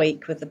speeches all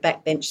week with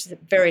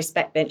various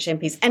backbench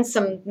MPs and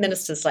some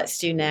ministers like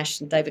Stu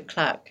Nash and David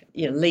Clark,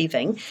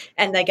 leaving,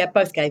 and they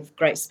both gave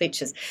great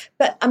speeches.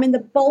 But I mean, the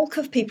bulk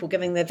of people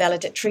giving their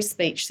valedictory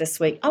speech this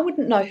week, I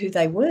wouldn't know who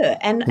they were.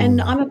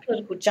 And I'm a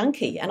political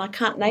junkie and I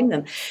can't name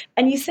them.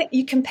 And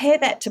you compare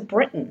that to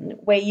Britain,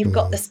 where you've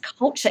got this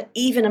culture,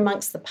 even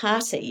amongst the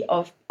party,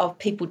 of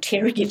people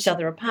tearing each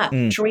other apart.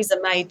 Theresa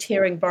May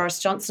tearing Boris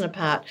Johnson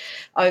apart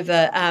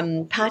over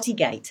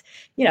Partygate,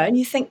 and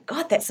you think,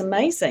 God, that's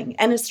amazing.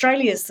 And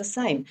Australia is the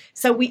same.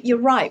 So you're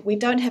right, we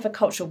don't have a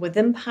culture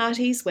within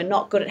parties. We're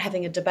not good at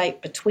having a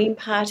debate between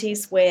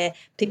parties where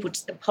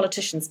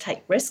politicians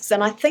take risks.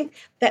 And I think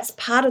that's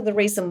part of the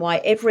reason why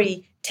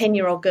every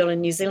 10-year-old girl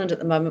in New Zealand at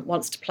the moment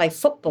wants to play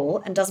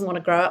football and doesn't want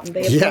to grow up and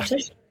be a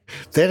politician.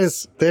 That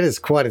is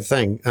quite a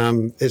thing.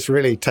 It's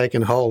really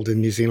taken hold in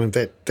New Zealand,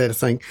 that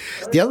thing.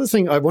 The other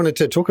thing I wanted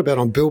to talk about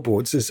on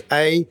billboards is,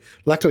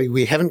 luckily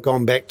we haven't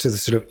gone back to the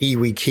sort of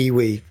iwi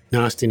kiwi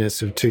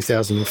nastiness of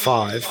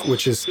 2005,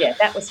 which is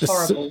that was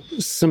horrible.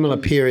 Similar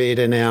period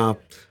in our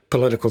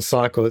political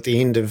cycle at the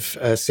end of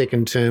a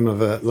second term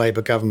of a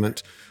Labour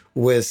government,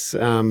 with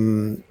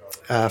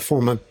a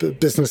former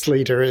business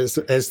leader as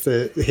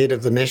the head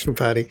of the National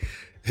Party,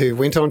 who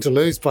went on to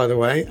lose, by the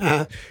way.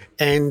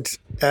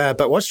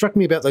 But what struck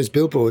me about those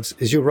billboards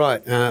is, you're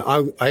right,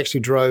 I actually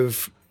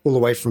drove all the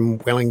way from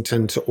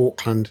Wellington to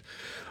Auckland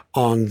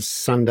on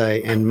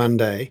Sunday and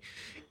Monday,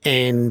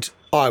 and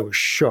I was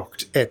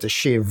shocked at the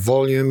sheer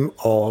volume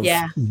of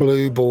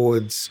blue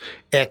boards,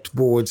 ACT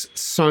boards.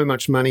 So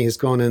much money has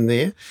gone in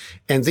there.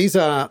 And these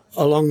are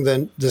along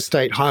the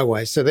state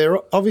highway. So they're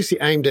obviously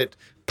aimed at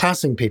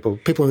passing people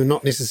who are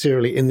not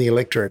necessarily in the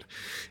electorate.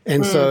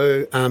 And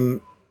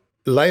so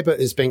Labour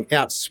is being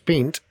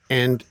outspent,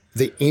 and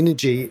the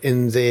energy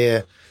in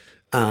their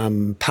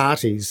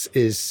parties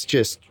is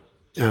just,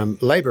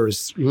 Labour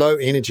is low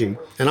energy.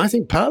 And I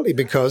think partly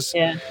because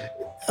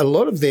a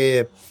lot of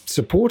their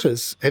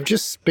supporters have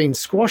just been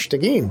squashed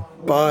again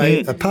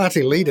by a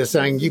party leader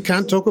saying, you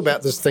can't talk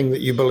about this thing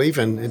that you believe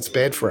in, it's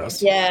bad for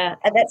us. Yeah,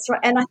 and that's right.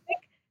 And I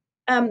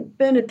think,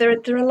 Bernard,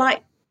 there are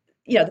like,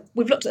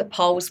 we've looked at the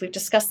polls, we've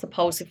discussed the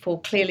polls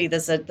before. Clearly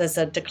there's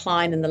a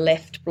decline in the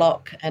left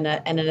bloc and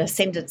an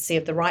ascendancy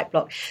of the right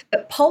bloc.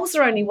 But polls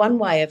are only one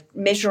way of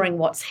measuring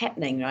what's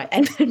happening, right?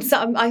 And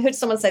so I heard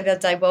someone say the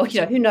other day, well,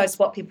 who knows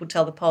what people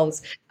tell the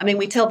polls? I mean,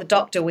 we tell the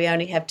doctor we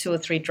only have 2 or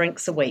 3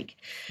 drinks a week.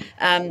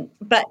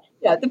 But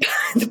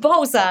the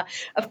polls are,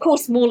 of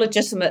course, more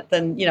legitimate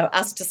than,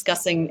 us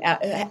discussing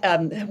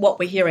what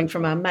we're hearing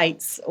from our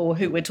mates or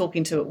who we're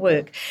talking to at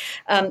work.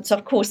 So,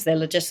 of course, they're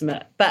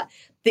legitimate. But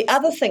the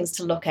other things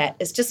to look at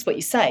is just what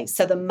you say.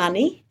 So the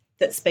money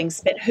that's being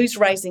spent, who's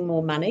raising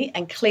more money,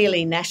 and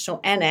clearly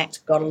National and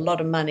ACT got a lot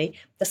of money.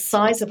 The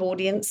size of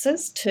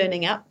audiences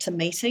turning up to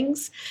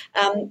meetings,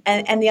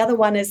 and the other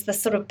one is the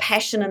sort of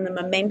passion and the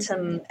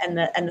momentum and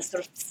the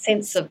sort of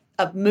sense of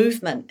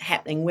movement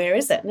happening. Where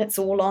is it? And it's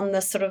all on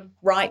the sort of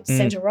right,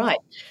 centre right.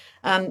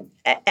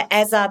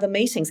 As are the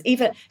meetings.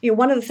 Even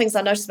one of the things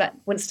I noticed about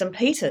Winston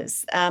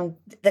Peters,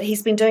 that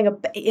he's been doing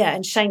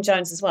and Shane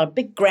Jones as well, a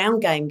big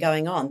ground game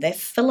going on. They're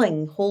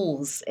filling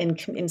halls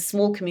in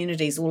small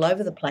communities all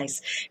over the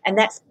place, and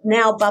that's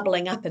now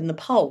bubbling up in the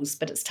polls.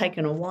 But it's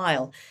taken a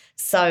while.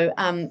 So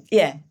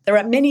there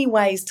are many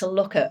ways to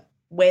look at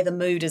where the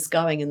mood is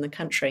going in the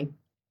country.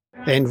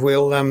 And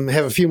we'll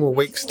have a few more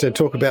weeks to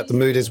talk about the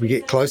mood as we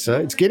get closer.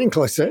 It's getting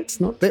closer. It's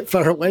not that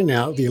far away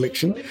now, the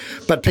election.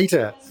 But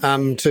Peter,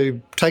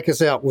 to take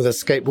us out with a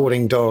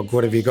skateboarding dog,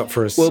 what have you got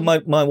for us? Well,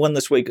 my one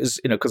this week is,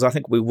 because I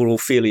think we were all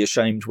fairly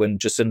ashamed when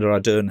Jacinda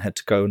Ardern had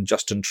to go on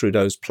Justin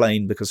Trudeau's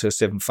plane because her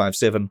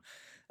 757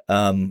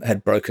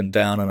 had broken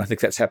down. And I think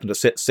that's happened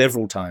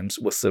several times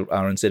with the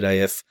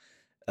RNZAF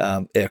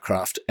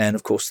aircraft. And,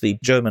 of course, the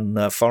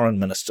German foreign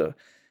minister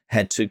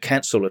had to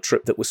cancel a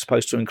trip that was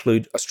supposed to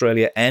include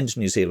Australia and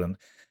New Zealand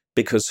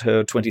because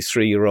her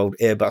 23-year-old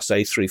Airbus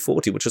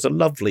A340, which is a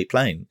lovely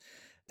plane,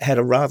 had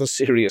a rather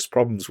serious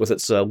problems with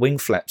its wing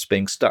flaps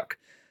being stuck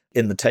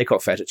in the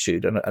takeoff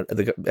attitude,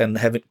 and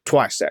having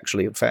twice,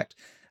 actually, in fact,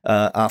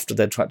 after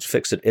they'd tried to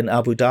fix it in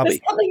Abu Dhabi. There's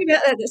something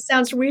about that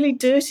sounds really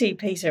dirty,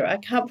 Peter. I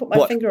can't put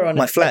my finger on it.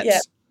 My flaps? Yeah,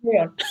 carry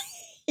on.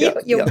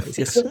 Your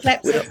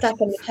flaps are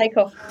stuck in the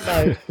takeoff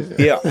mode.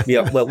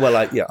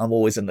 Well, I'm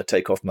always in the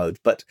takeoff mode,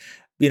 but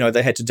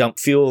they had to dump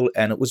fuel,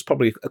 and it was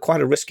probably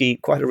quite a risky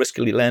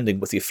landing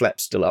with your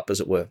flaps still up, as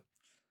it were.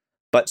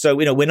 But so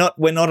we're not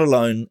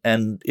alone,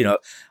 and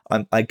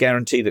I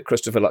guarantee that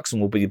Christopher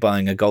Luxon will be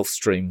buying a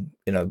Gulfstream,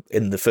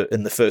 in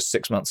the first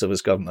 6 months of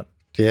his government.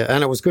 Yeah,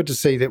 and it was good to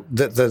see that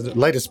the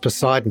latest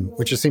Poseidon,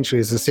 which essentially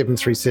is a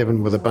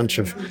 737 with a bunch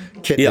of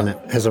kit in it,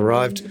 has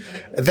arrived.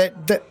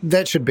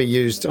 That should be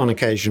used on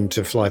occasion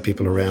to fly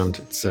people around.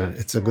 It's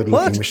a good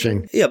looking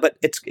machine. Yeah, but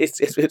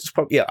it's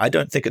probably, I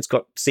don't think it's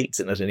got seats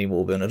in it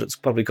anymore, Bernard. It's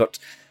probably got,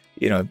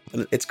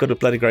 it's got a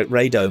bloody great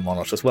radome on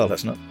it as well,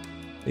 hasn't it?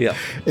 Yeah.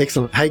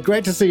 Excellent. Hey,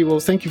 great to see you all.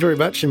 Thank you very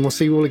much, and we'll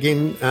see you all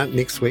again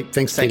next week.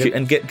 Thanks, Thank Peter. you.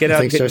 And get out,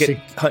 Thanks,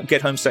 Josie.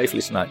 get home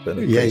safely tonight,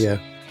 Bernard. Yeah, please. yeah.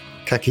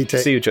 Ka kite.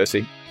 See you,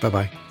 Josie.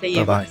 Bye-bye. See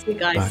you. Bye-bye. See you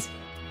guys. Bye.